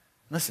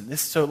 Listen,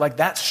 so like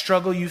that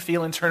struggle you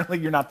feel internally,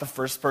 you're not the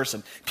first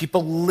person.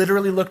 People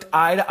literally looked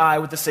eye to eye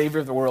with the Savior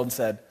of the world and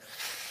said,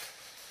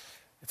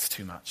 it's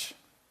too much.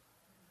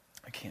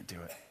 I can't do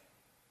it.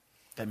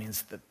 That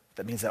means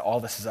that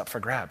all this is up for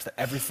grabs, that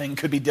everything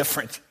could be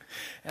different.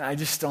 And I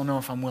just don't know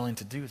if I'm willing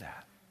to do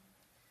that.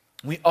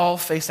 We all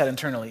face that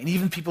internally. And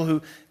even people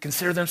who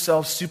consider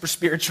themselves super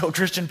spiritual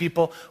Christian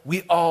people,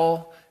 we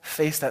all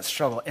face that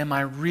struggle. Am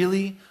I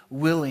really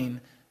willing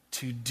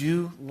to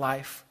do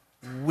life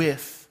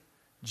with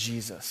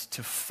Jesus,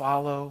 to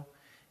follow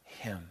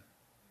him?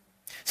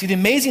 See, the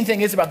amazing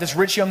thing is about this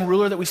rich young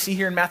ruler that we see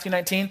here in Matthew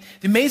 19,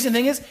 the amazing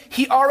thing is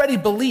he already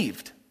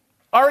believed.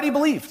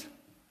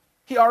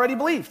 He already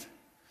believed.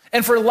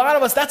 And for a lot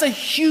of us, that's a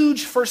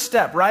huge first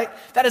step, right?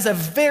 That is a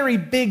very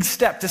big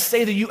step to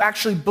say that you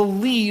actually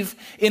believe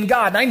in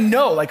God. And I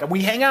know, like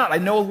we hang out, I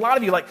know a lot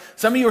of you, like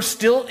some of you are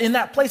still in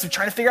that place of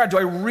trying to figure out, do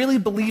I really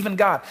believe in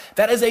God?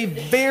 That is a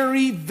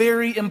very,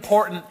 very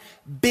important,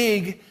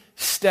 big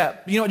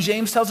step. You know what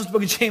James tells us, the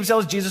book of James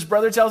tells us, Jesus'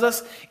 brother tells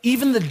us?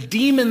 Even the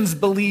demons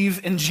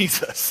believe in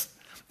Jesus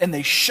and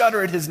they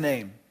shudder at his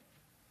name.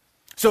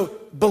 So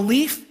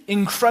belief,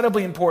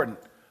 incredibly important,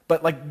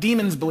 but like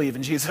demons believe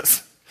in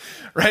Jesus.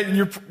 Right? And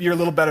you're a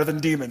little better than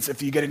demons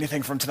if you get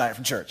anything from tonight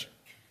from church.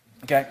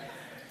 Okay?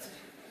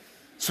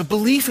 So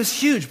belief is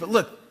huge, but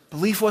look,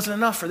 belief wasn't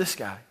enough for this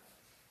guy.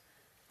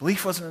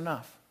 Belief wasn't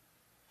enough.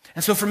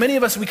 And so for many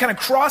of us, we kind of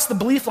cross the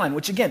belief line,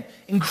 which again,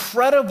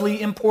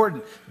 incredibly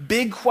important.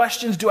 Big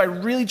questions. Do I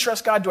really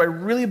trust God? Do I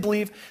really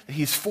believe that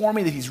he's for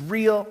me, that he's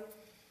real?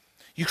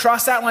 You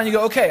cross that line, you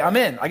go, okay, I'm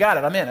in. I got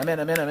it. I'm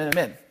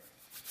in.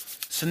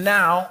 So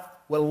now,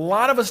 what a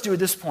lot of us do at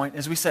this point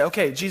is we say,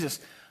 okay, Jesus,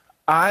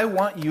 I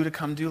want you to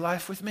come do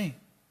life with me.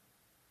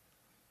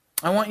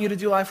 I want you to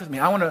do life with me.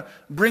 I want to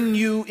bring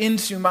you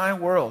into my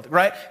world,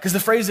 right? Because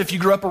the phrase, if you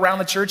grew up around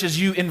the church, is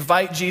you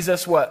invite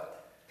Jesus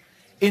what?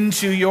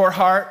 Into your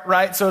heart,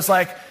 right? So it's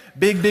like,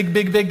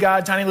 big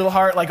God, tiny little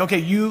heart. Like, okay,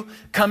 you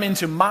come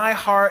into my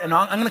heart and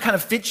I'm going to kind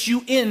of fit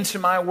you into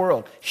my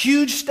world.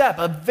 Huge step,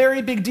 a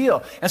very big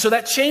deal. And so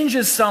that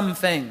changes some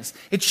things.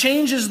 It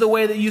changes the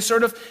way that you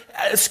sort of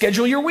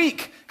schedule your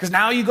week. Because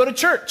now you go to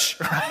church,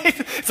 right?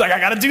 It's like, I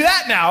got to do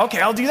that now.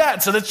 Okay, I'll do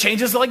that. So that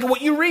changes like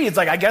what you read. It's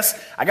like, I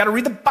guess I got to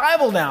read the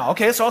Bible now.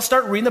 Okay, so I'll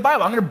start reading the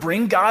Bible. I'm going to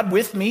bring God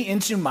with me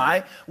into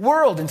my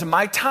world, into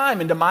my time,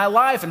 into my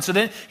life. And so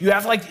then you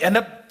have to like end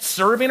up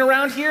serving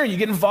around here. You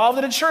get involved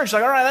in a church.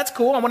 Like, all right, that's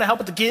cool. I want to help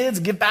with the kids,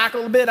 give back a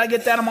little bit. I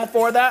get that. I'm all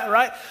for that,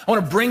 right? I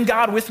want to bring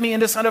God with me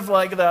into sort of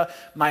like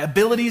my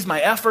abilities, my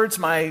efforts,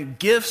 my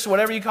gifts,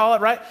 whatever you call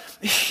it, right?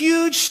 A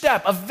huge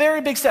step, a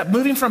very big step.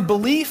 Moving from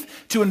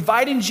belief to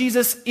inviting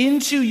Jesus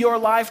into your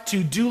life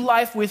to do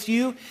life with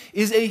you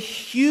is a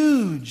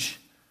huge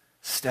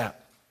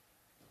step.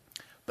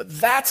 But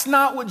that's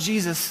not what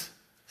Jesus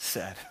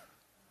said.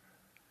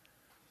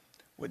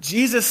 What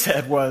Jesus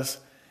said was,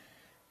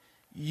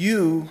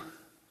 you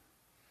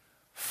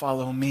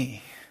follow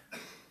me.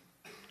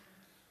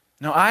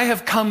 Now, I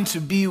have come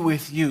to be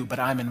with you, but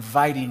I'm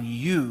inviting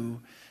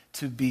you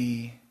to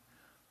be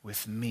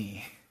with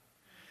me.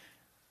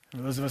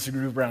 And those of us who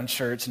grew up around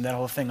church and that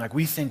whole thing, like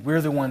we think we're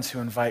the ones who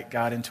invite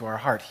God into our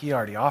heart. He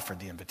already offered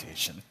the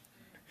invitation.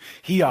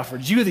 He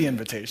offered you the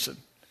invitation.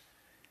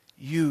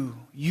 You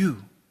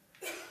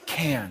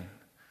can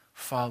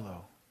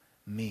follow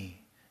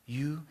me.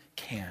 You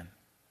can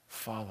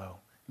follow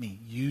me.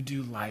 You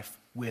do life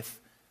with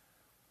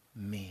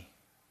me.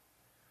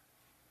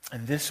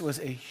 And this was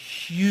a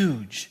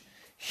huge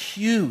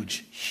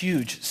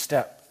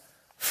step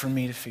for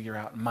me to figure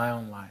out in my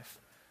own life.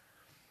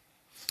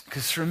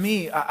 Because for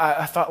me,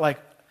 I thought like,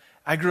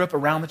 I grew up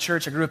around the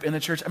church. I grew up in the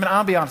church. I mean,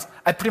 I'll be honest.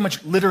 I pretty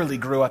much literally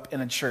grew up in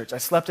a church. I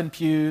slept in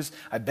pews.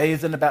 I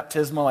bathed in the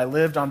baptismal. I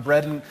lived on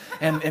bread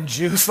and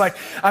juice. Like,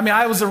 I mean,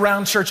 I was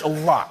around church a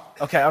lot.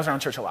 Okay, I was around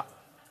church a lot.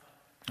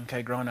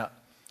 Okay, growing up.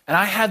 And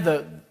I had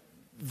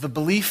the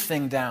belief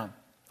thing down.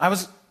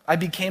 I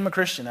became a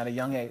Christian at a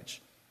young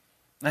age.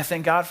 And I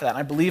thank God for that. And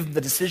I believe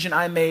the decision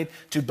I made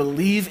to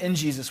believe in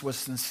Jesus was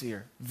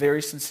sincere,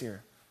 very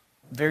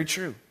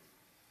true.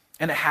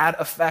 And it had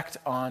effect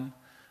on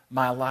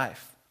my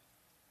life.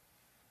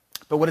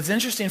 But what is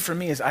interesting for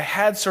me is I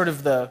had sort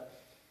of the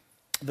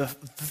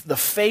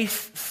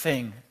faith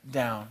thing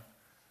down,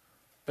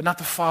 but not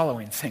the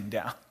following thing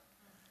down.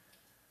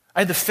 I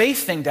had the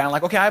faith thing down,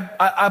 like, okay,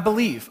 I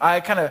believe. I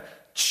kind of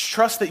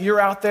trust that you're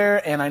out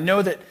there, and I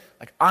know that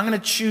like I'm going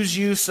to choose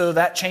you, so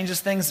that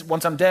changes things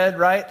once I'm dead,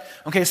 right?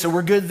 Okay, so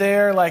we're good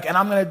there, like, and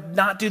I'm going to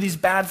not do these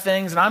bad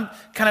things, and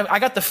I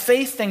got the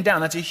faith thing down.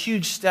 That's a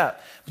huge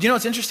step. But you know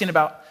what's interesting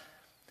about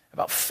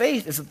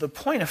faith is that the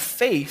point of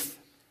faith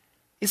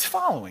is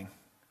following.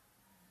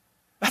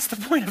 That's the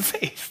point of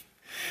faith.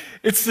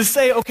 It's to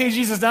say, okay,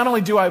 Jesus, not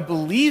only do I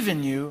believe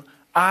in you,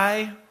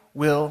 I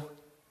will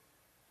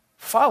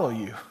follow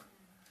you.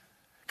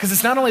 Because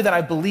it's not only that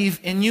I believe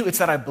in you, it's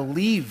that I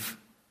believe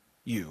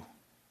you.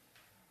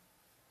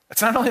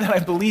 It's not only that I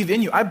believe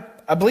in you, I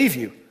believe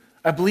you.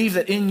 I believe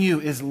that in you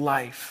is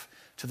life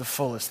to the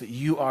fullest, that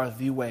you are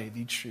the way,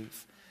 the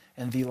truth,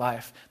 and the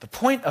life. The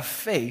point of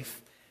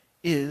faith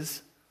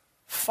is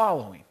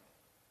following.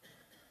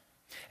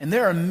 And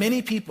there are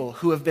many people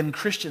who have been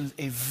Christians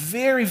a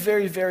very,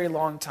 very, very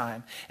long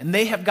time, and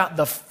they have got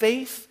the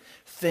faith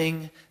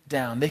thing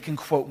down. They can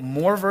quote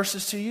more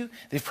verses to you.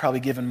 They've probably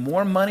given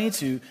more money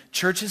to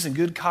churches and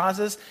good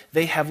causes.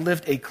 They have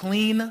lived a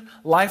clean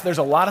life. There's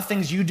a lot of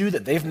things you do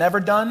that they've never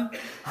done,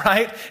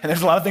 right? And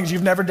there's a lot of things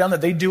you've never done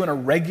that they do on a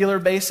regular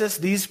basis.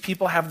 These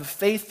people have the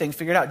faith thing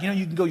figured out. You know,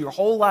 you can go your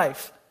whole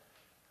life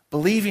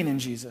believing in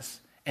Jesus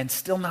and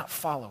still not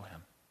follow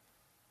him.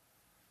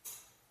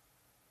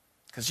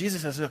 Because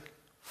Jesus says, look,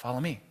 follow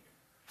me,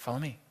 follow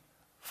me,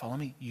 follow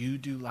me. You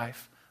do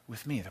life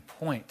with me. The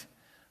point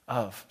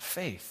of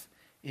faith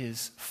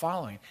is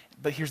following.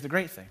 But here's the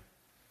great thing.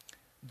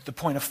 The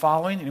point of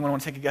following, anyone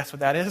want to take a guess what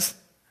that is?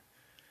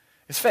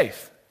 Is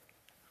faith.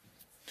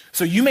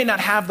 So you may not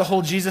have the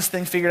whole Jesus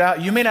thing figured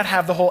out. You may not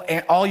have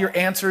all your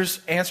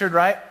answers answered,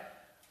 right?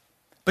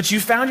 But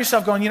you found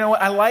yourself going, you know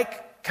what, I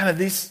like kind of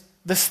this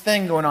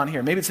thing going on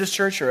here. Maybe it's this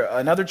church or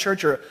another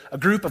church or a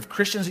group of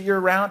Christians that you're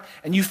around,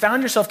 and you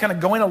found yourself kind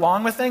of going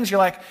along with things. You're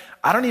like,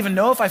 I don't even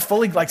know if I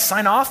fully like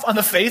sign off on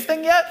the faith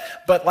thing yet,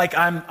 but like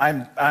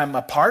I'm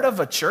a part of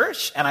a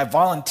church and I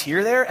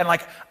volunteer there, and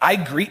like I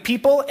greet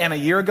people. And a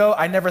year ago,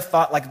 I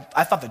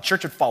thought the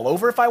church would fall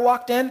over if I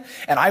walked in,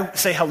 and I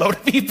say hello to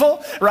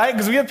people, right?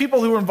 Because we have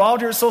people who are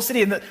involved here at Soul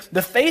City, and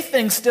the faith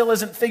thing still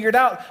isn't figured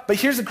out. But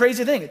here's the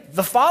crazy thing: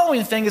 the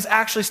following thing is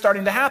actually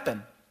starting to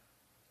happen.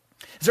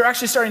 They're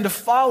actually starting to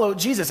follow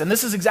Jesus. And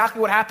this is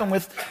exactly what happened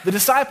with the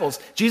disciples.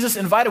 Jesus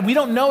invited, we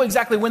don't know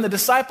exactly when the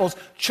disciples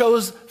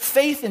chose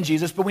faith in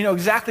Jesus, but we know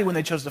exactly when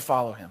they chose to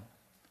follow him.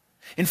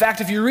 In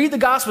fact, if you read the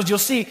Gospels, you'll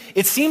see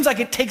it seems like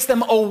it takes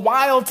them a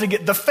while to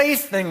get the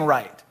faith thing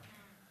right.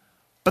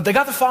 But they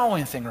got the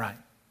following thing right.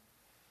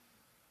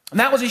 And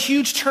that was a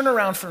huge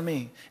turnaround for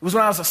me. It was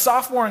when I was a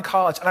sophomore in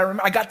college, and I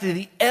remember I got to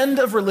the end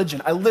of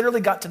religion. I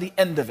literally got to the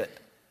end of it.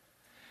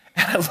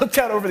 And I looked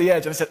out over the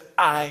edge and I said,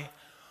 I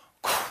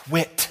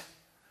quit.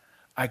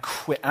 I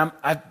quit.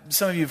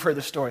 Some of you have heard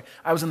this story.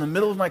 I was in the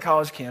middle of my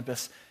college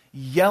campus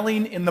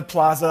yelling in the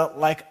plaza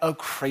like a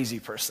crazy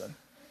person.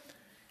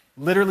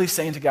 Literally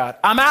saying to God,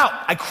 I'm out.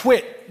 I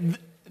quit.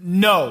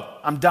 No,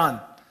 I'm done.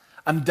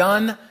 I'm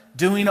done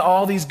doing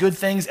all these good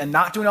things and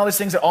not doing all these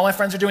things that all my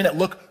friends are doing that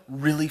look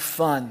really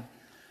fun.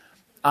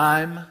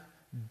 I'm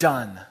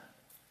done.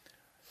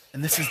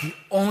 And this is the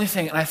only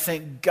thing, and I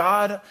thank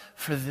God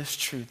for this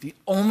truth. The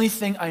only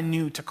thing I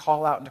knew to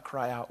call out and to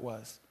cry out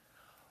was,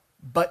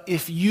 but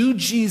if you,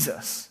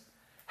 Jesus,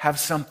 have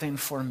something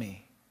for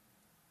me,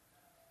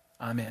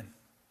 I'm in.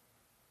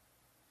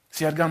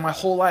 See, I'd gone my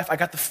whole life, I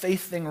got the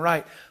faith thing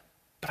right,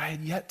 but I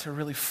had yet to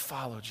really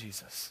follow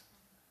Jesus.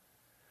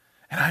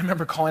 And I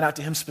remember calling out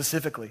to him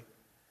specifically.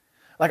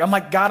 I'm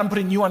like, God, I'm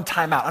putting you on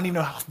timeout. I don't even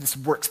know how this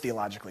works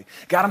theologically.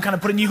 God, I'm kind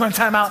of putting you on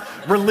timeout.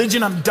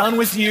 Religion, I'm done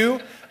with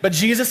you. But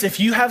Jesus, if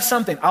you have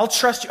something, I'll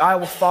trust you. I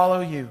will follow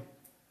you.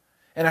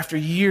 And after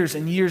years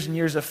and years and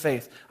years of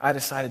faith, I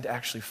decided to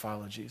actually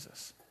follow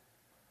Jesus.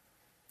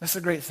 That's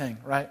a great thing,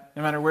 right?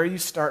 No matter where you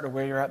start or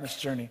where you're at in this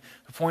journey,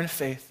 the point of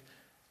faith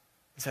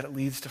is that it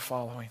leads to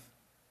following.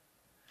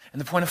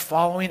 And the point of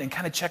following and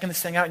kind of checking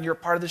this thing out and you're a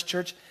part of this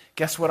church,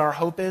 guess what our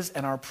hope is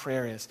and our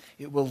prayer is?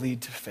 It will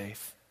lead to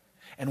faith.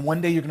 And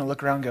one day you're going to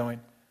look around going,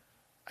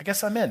 I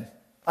guess I'm in.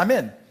 I'm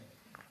in.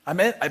 I'm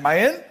in. Am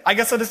I in? I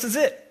guess this is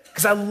it.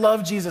 Because I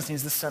love Jesus and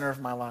he's the center of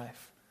my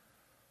life.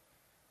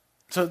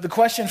 So the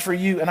question for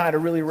you and I to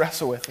really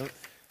wrestle with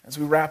as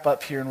we wrap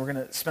up here and we're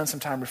going to spend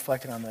some time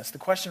reflecting on this, the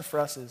question for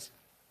us is,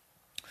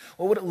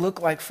 what would it look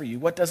like for you?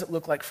 What does it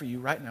look like for you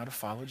right now to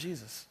follow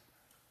Jesus?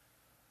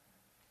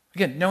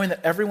 Again, knowing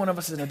that every one of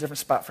us is in a different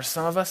spot. For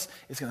some of us,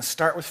 it's going to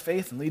start with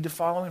faith and lead to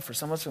following. For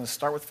some of us, it's going to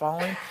start with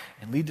following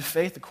and lead to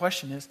faith. The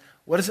question is,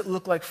 what does it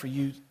look like for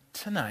you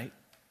tonight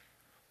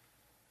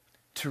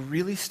to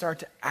really start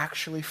to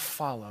actually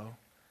follow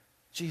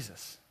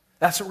Jesus?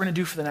 That's what we're going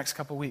to do for the next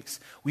couple weeks.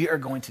 We are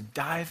going to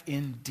dive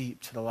in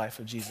deep to the life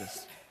of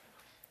Jesus.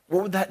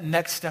 What would that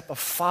next step of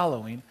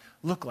following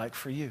look like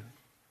for you?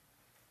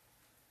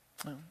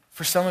 Well,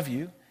 for some of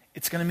you,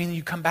 it's going to mean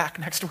you come back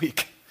next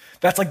week.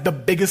 That's like the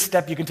biggest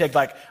step you can take.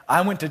 Like,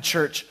 I went to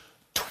church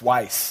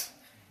twice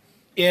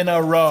in a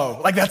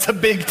row. Like, that's a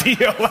big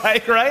deal,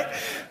 like, right?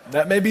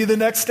 That may be the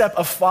next step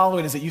of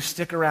following is that you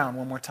stick around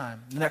one more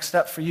time. The next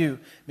step for you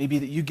may be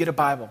that you get a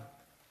Bible.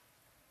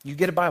 You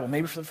get a Bible,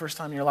 maybe for the first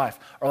time in your life,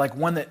 or like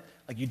one that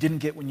like you didn't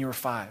get when you were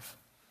 5.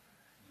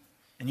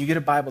 And you get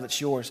a Bible that's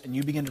yours, and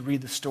you begin to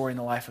read the story in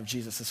the life of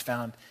Jesus as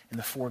found in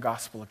the 4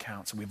 gospel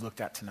accounts that we've looked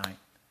at tonight.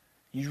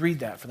 You read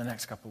that for the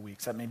next couple of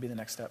weeks. That may be the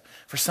next step.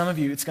 For some of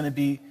you, it's going to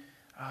be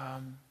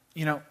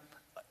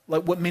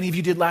like what many of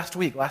you did last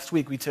week. Last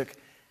week, we took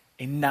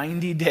a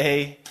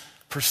 90-day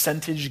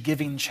percentage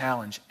giving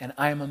challenge, and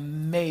I am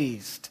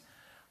amazed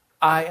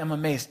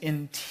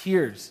in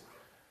tears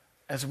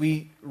as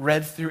we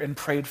read through and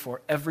prayed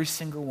for every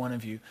single one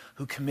of you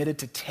who committed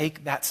to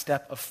take that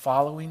step of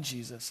following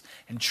Jesus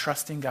and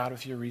trusting God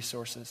with your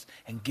resources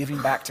and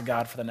giving back to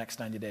God for the next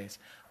 90 days.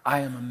 I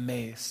am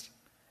amazed,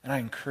 and I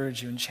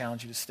encourage you and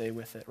challenge you to stay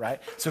with it,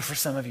 right? So for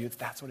some of you,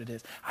 that's what it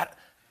is.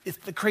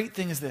 The great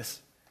thing is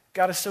this.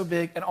 God is so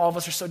big, and all of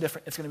us are so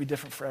different. It's going to be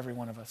different for every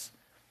one of us.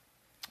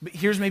 But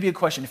here's maybe a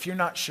question. If you're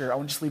not sure, I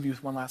want to just leave you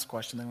with one last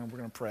question, then we're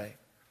going to pray.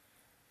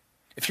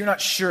 If you're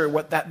not sure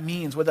what that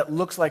means, what that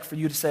looks like for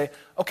you to say,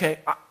 okay,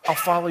 I'll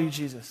follow you,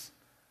 Jesus.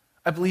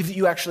 I believe that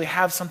you actually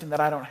have something that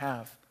I don't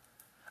have.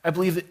 I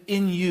believe that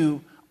in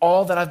you,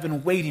 all that I've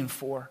been waiting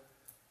for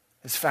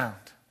is found.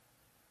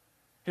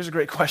 Here's a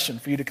great question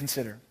for you to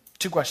consider.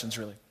 2 questions,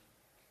 really.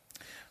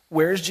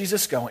 Where is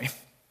Jesus going?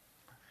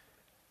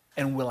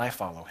 And will I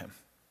follow him?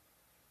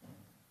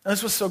 And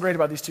this was so great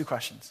about these 2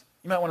 questions.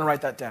 You might want to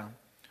write that down.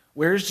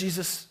 Where is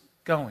Jesus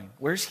going?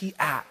 Where's he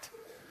at?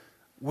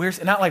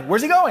 Not like,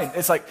 where's he going?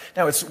 It's like,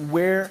 no, it's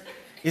where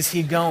is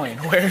he going?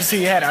 Where's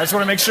he at? I just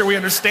want to make sure we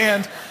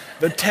understand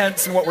the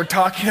tense and what we're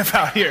talking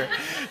about here.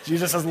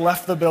 Jesus has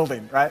left the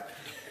building, right?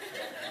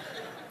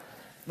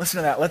 Listen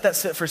to that. Let that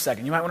sit for a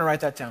second. You might want to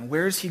write that down.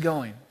 Where is he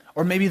going?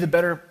 Or maybe the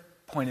better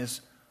point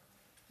is,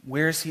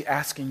 where is he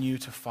asking you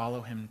to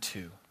follow him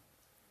to?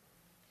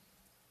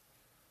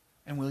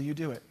 And will you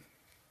do it?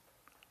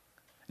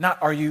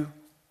 Not, are you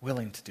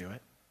willing to do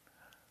it?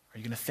 Are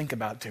you going to think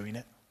about doing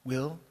it?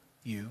 Will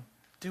you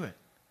do it?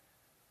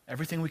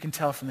 Everything we can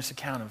tell from this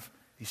account of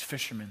these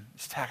fishermen,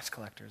 these tax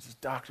collectors, these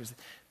doctors,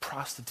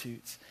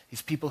 prostitutes,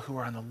 these people who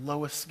are on the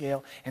lowest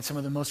scale, and some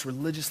of the most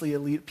religiously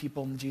elite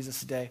people in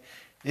Jesus' day,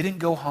 they didn't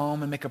go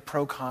home and make a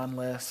pro-con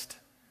list,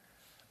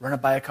 run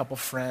it by a couple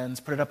friends,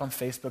 put it up on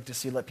Facebook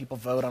to let people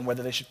vote on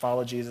whether they should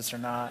follow Jesus or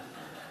not,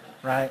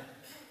 right?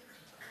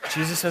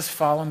 Jesus says,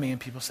 follow me,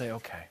 and people say,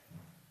 okay.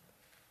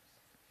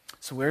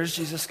 So where is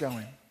Jesus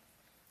going?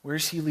 Where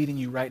is he leading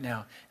you right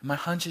now? And my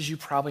hunch is you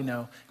probably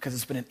know, because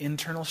it's been an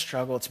internal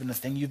struggle. It's been the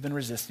thing you've been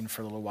resisting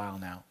for a little while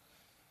now.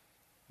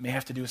 It may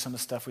have to do with some of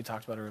the stuff we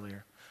talked about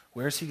earlier.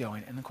 Where is he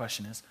going? And the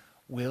question is,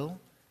 will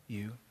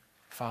you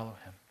follow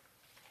him?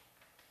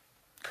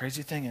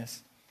 Crazy thing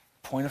is,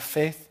 Point of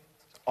faith,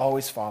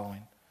 always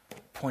following.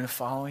 Point of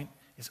following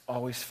is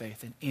always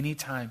faith. And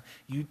anytime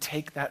you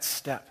take that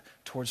step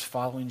towards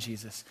following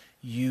Jesus,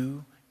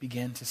 you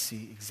begin to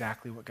see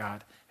exactly what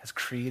God has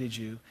created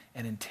you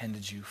and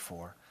intended you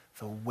for.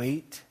 The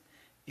wait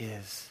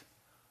is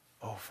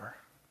over.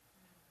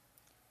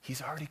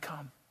 He's already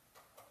come.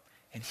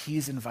 And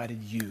he's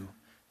invited you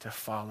to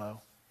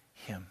follow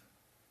him.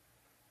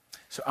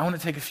 So I want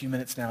to take a few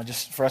minutes now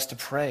just for us to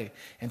pray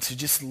and to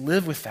just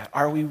live with that.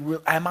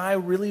 Am I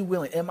really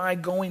willing? Am I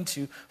going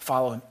to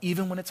follow him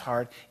even when it's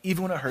hard,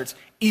 even when it hurts,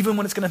 even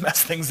when it's going to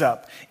mess things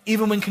up,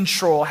 even when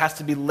control has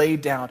to be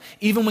laid down,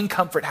 even when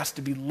comfort has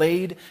to be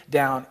laid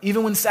down,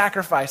 even when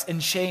sacrifice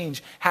and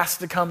change has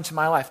to come to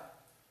my life?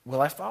 Will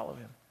I follow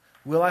him?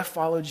 Will I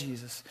follow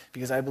Jesus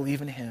because I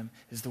believe in him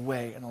is the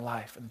way and the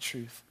life and the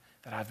truth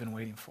that I've been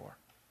waiting for?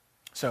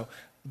 So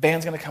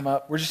band's going to come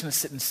up. We're just going to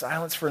sit in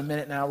silence for a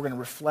minute now. We're going to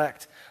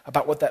reflect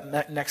about what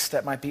that next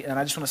step might be. And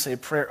I just want to say a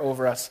prayer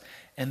over us.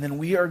 And then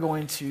we are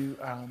going to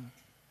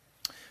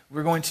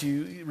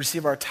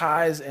receive our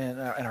tithes and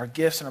our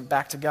gifts and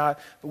back to God.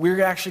 But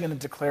we're actually going to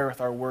declare with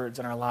our words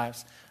and our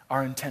lives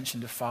our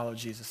intention to follow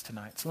Jesus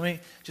tonight. So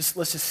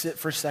let's just sit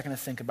for a second and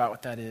think about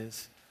what that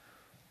is.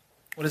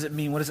 What does it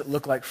mean? What does it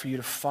look like for you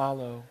to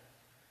follow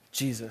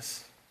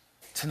Jesus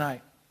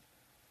tonight?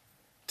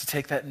 To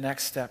take that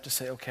next step to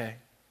say, okay,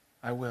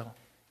 I will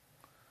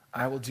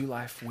do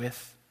life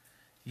with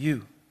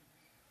you.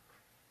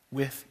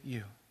 With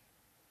you.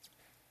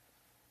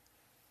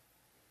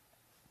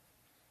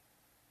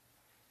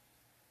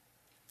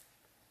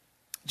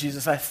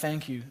 Jesus, I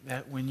thank you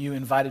that when you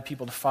invited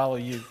people to follow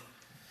you,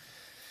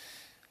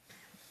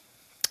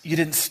 you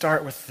didn't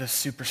start with the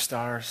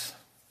superstars.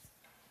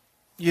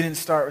 You didn't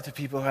start with the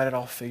people who had it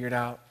all figured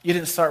out. You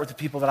didn't start with the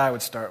people that I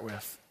would start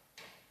with.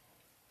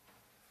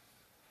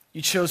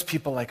 You chose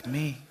people like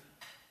me,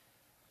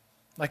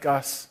 like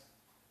us,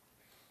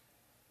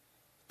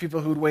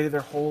 people who had waited their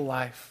whole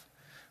life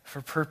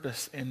for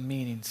purpose and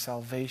meaning,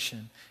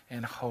 salvation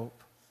and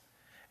hope.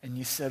 And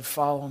you said,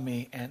 follow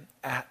me, and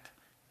at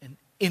an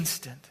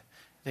instant,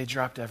 they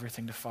dropped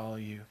everything to follow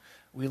you.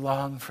 We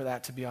long for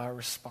that to be our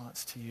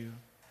response to you.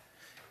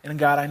 And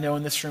God, I know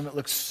in this room it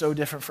looks so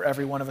different for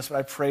every one of us, but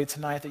I pray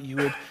tonight that you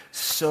would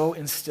so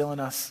instill in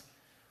us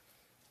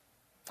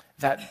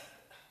that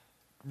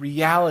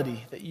reality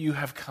that you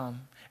have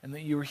come and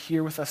that you are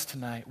here with us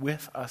tonight,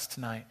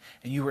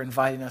 and you are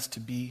inviting us to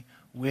be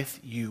with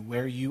you,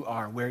 where you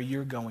are, where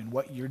you're going,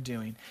 what you're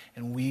doing,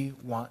 and we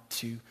want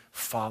to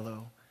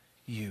follow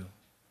you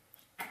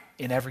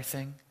in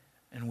everything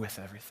and with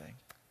everything.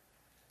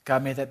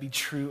 God, may that be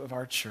true of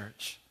our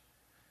church,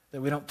 that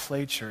we don't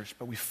play church,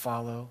 but we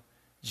follow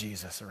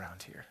Jesus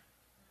around here.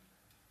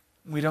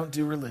 We don't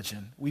do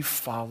religion, we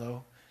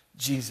follow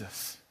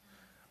Jesus.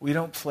 We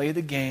don't play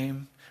the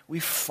game, we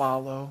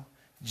follow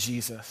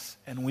Jesus.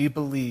 And we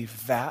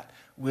believe that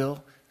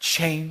will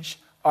change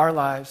our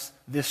lives,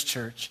 this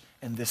church,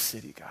 and this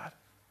city, God.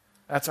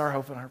 That's our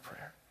hope and our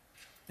prayer.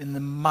 In the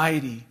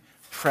mighty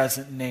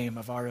present name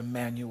of our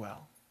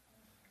Emmanuel.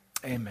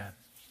 Amen.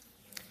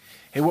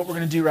 Hey, what we're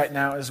going to do right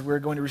now is we're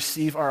going to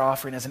receive our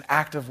offering as an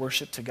act of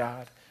worship to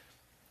God.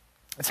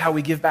 It's how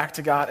we give back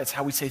to God. It's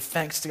how we say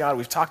thanks to God.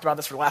 We've talked about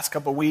this for the last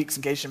couple of weeks.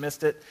 In case you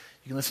missed it,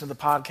 you can listen to the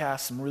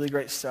podcast, some really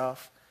great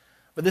stuff.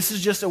 But this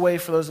is just a way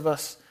for those of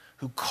us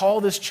who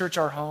call this church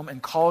our home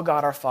and call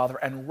God our Father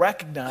and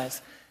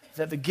recognize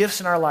that the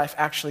gifts in our life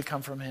actually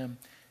come from him.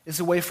 It's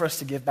a way for us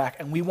to give back.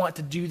 And we want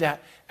to do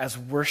that as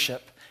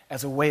worship,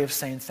 as a way of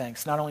saying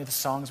thanks. Not only the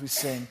songs we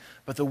sing,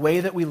 but the way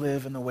that we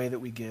live and the way that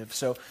we give.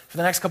 So for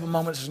the next couple of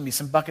moments, there's going to be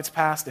some buckets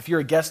passed. If you're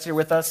a guest here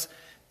with us,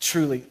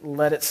 truly,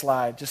 let it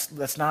slide. Just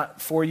that's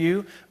not for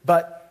you,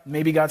 but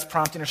maybe God's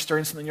prompting or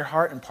stirring something in your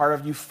heart, and part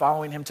of you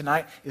following him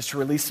tonight is to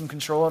release some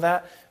control of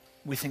that.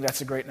 We think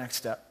that's a great next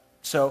step.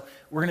 So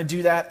we're going to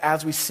do that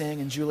as we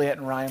sing, and Juliet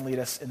and Ryan lead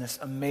us in this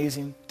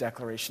amazing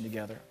declaration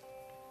together.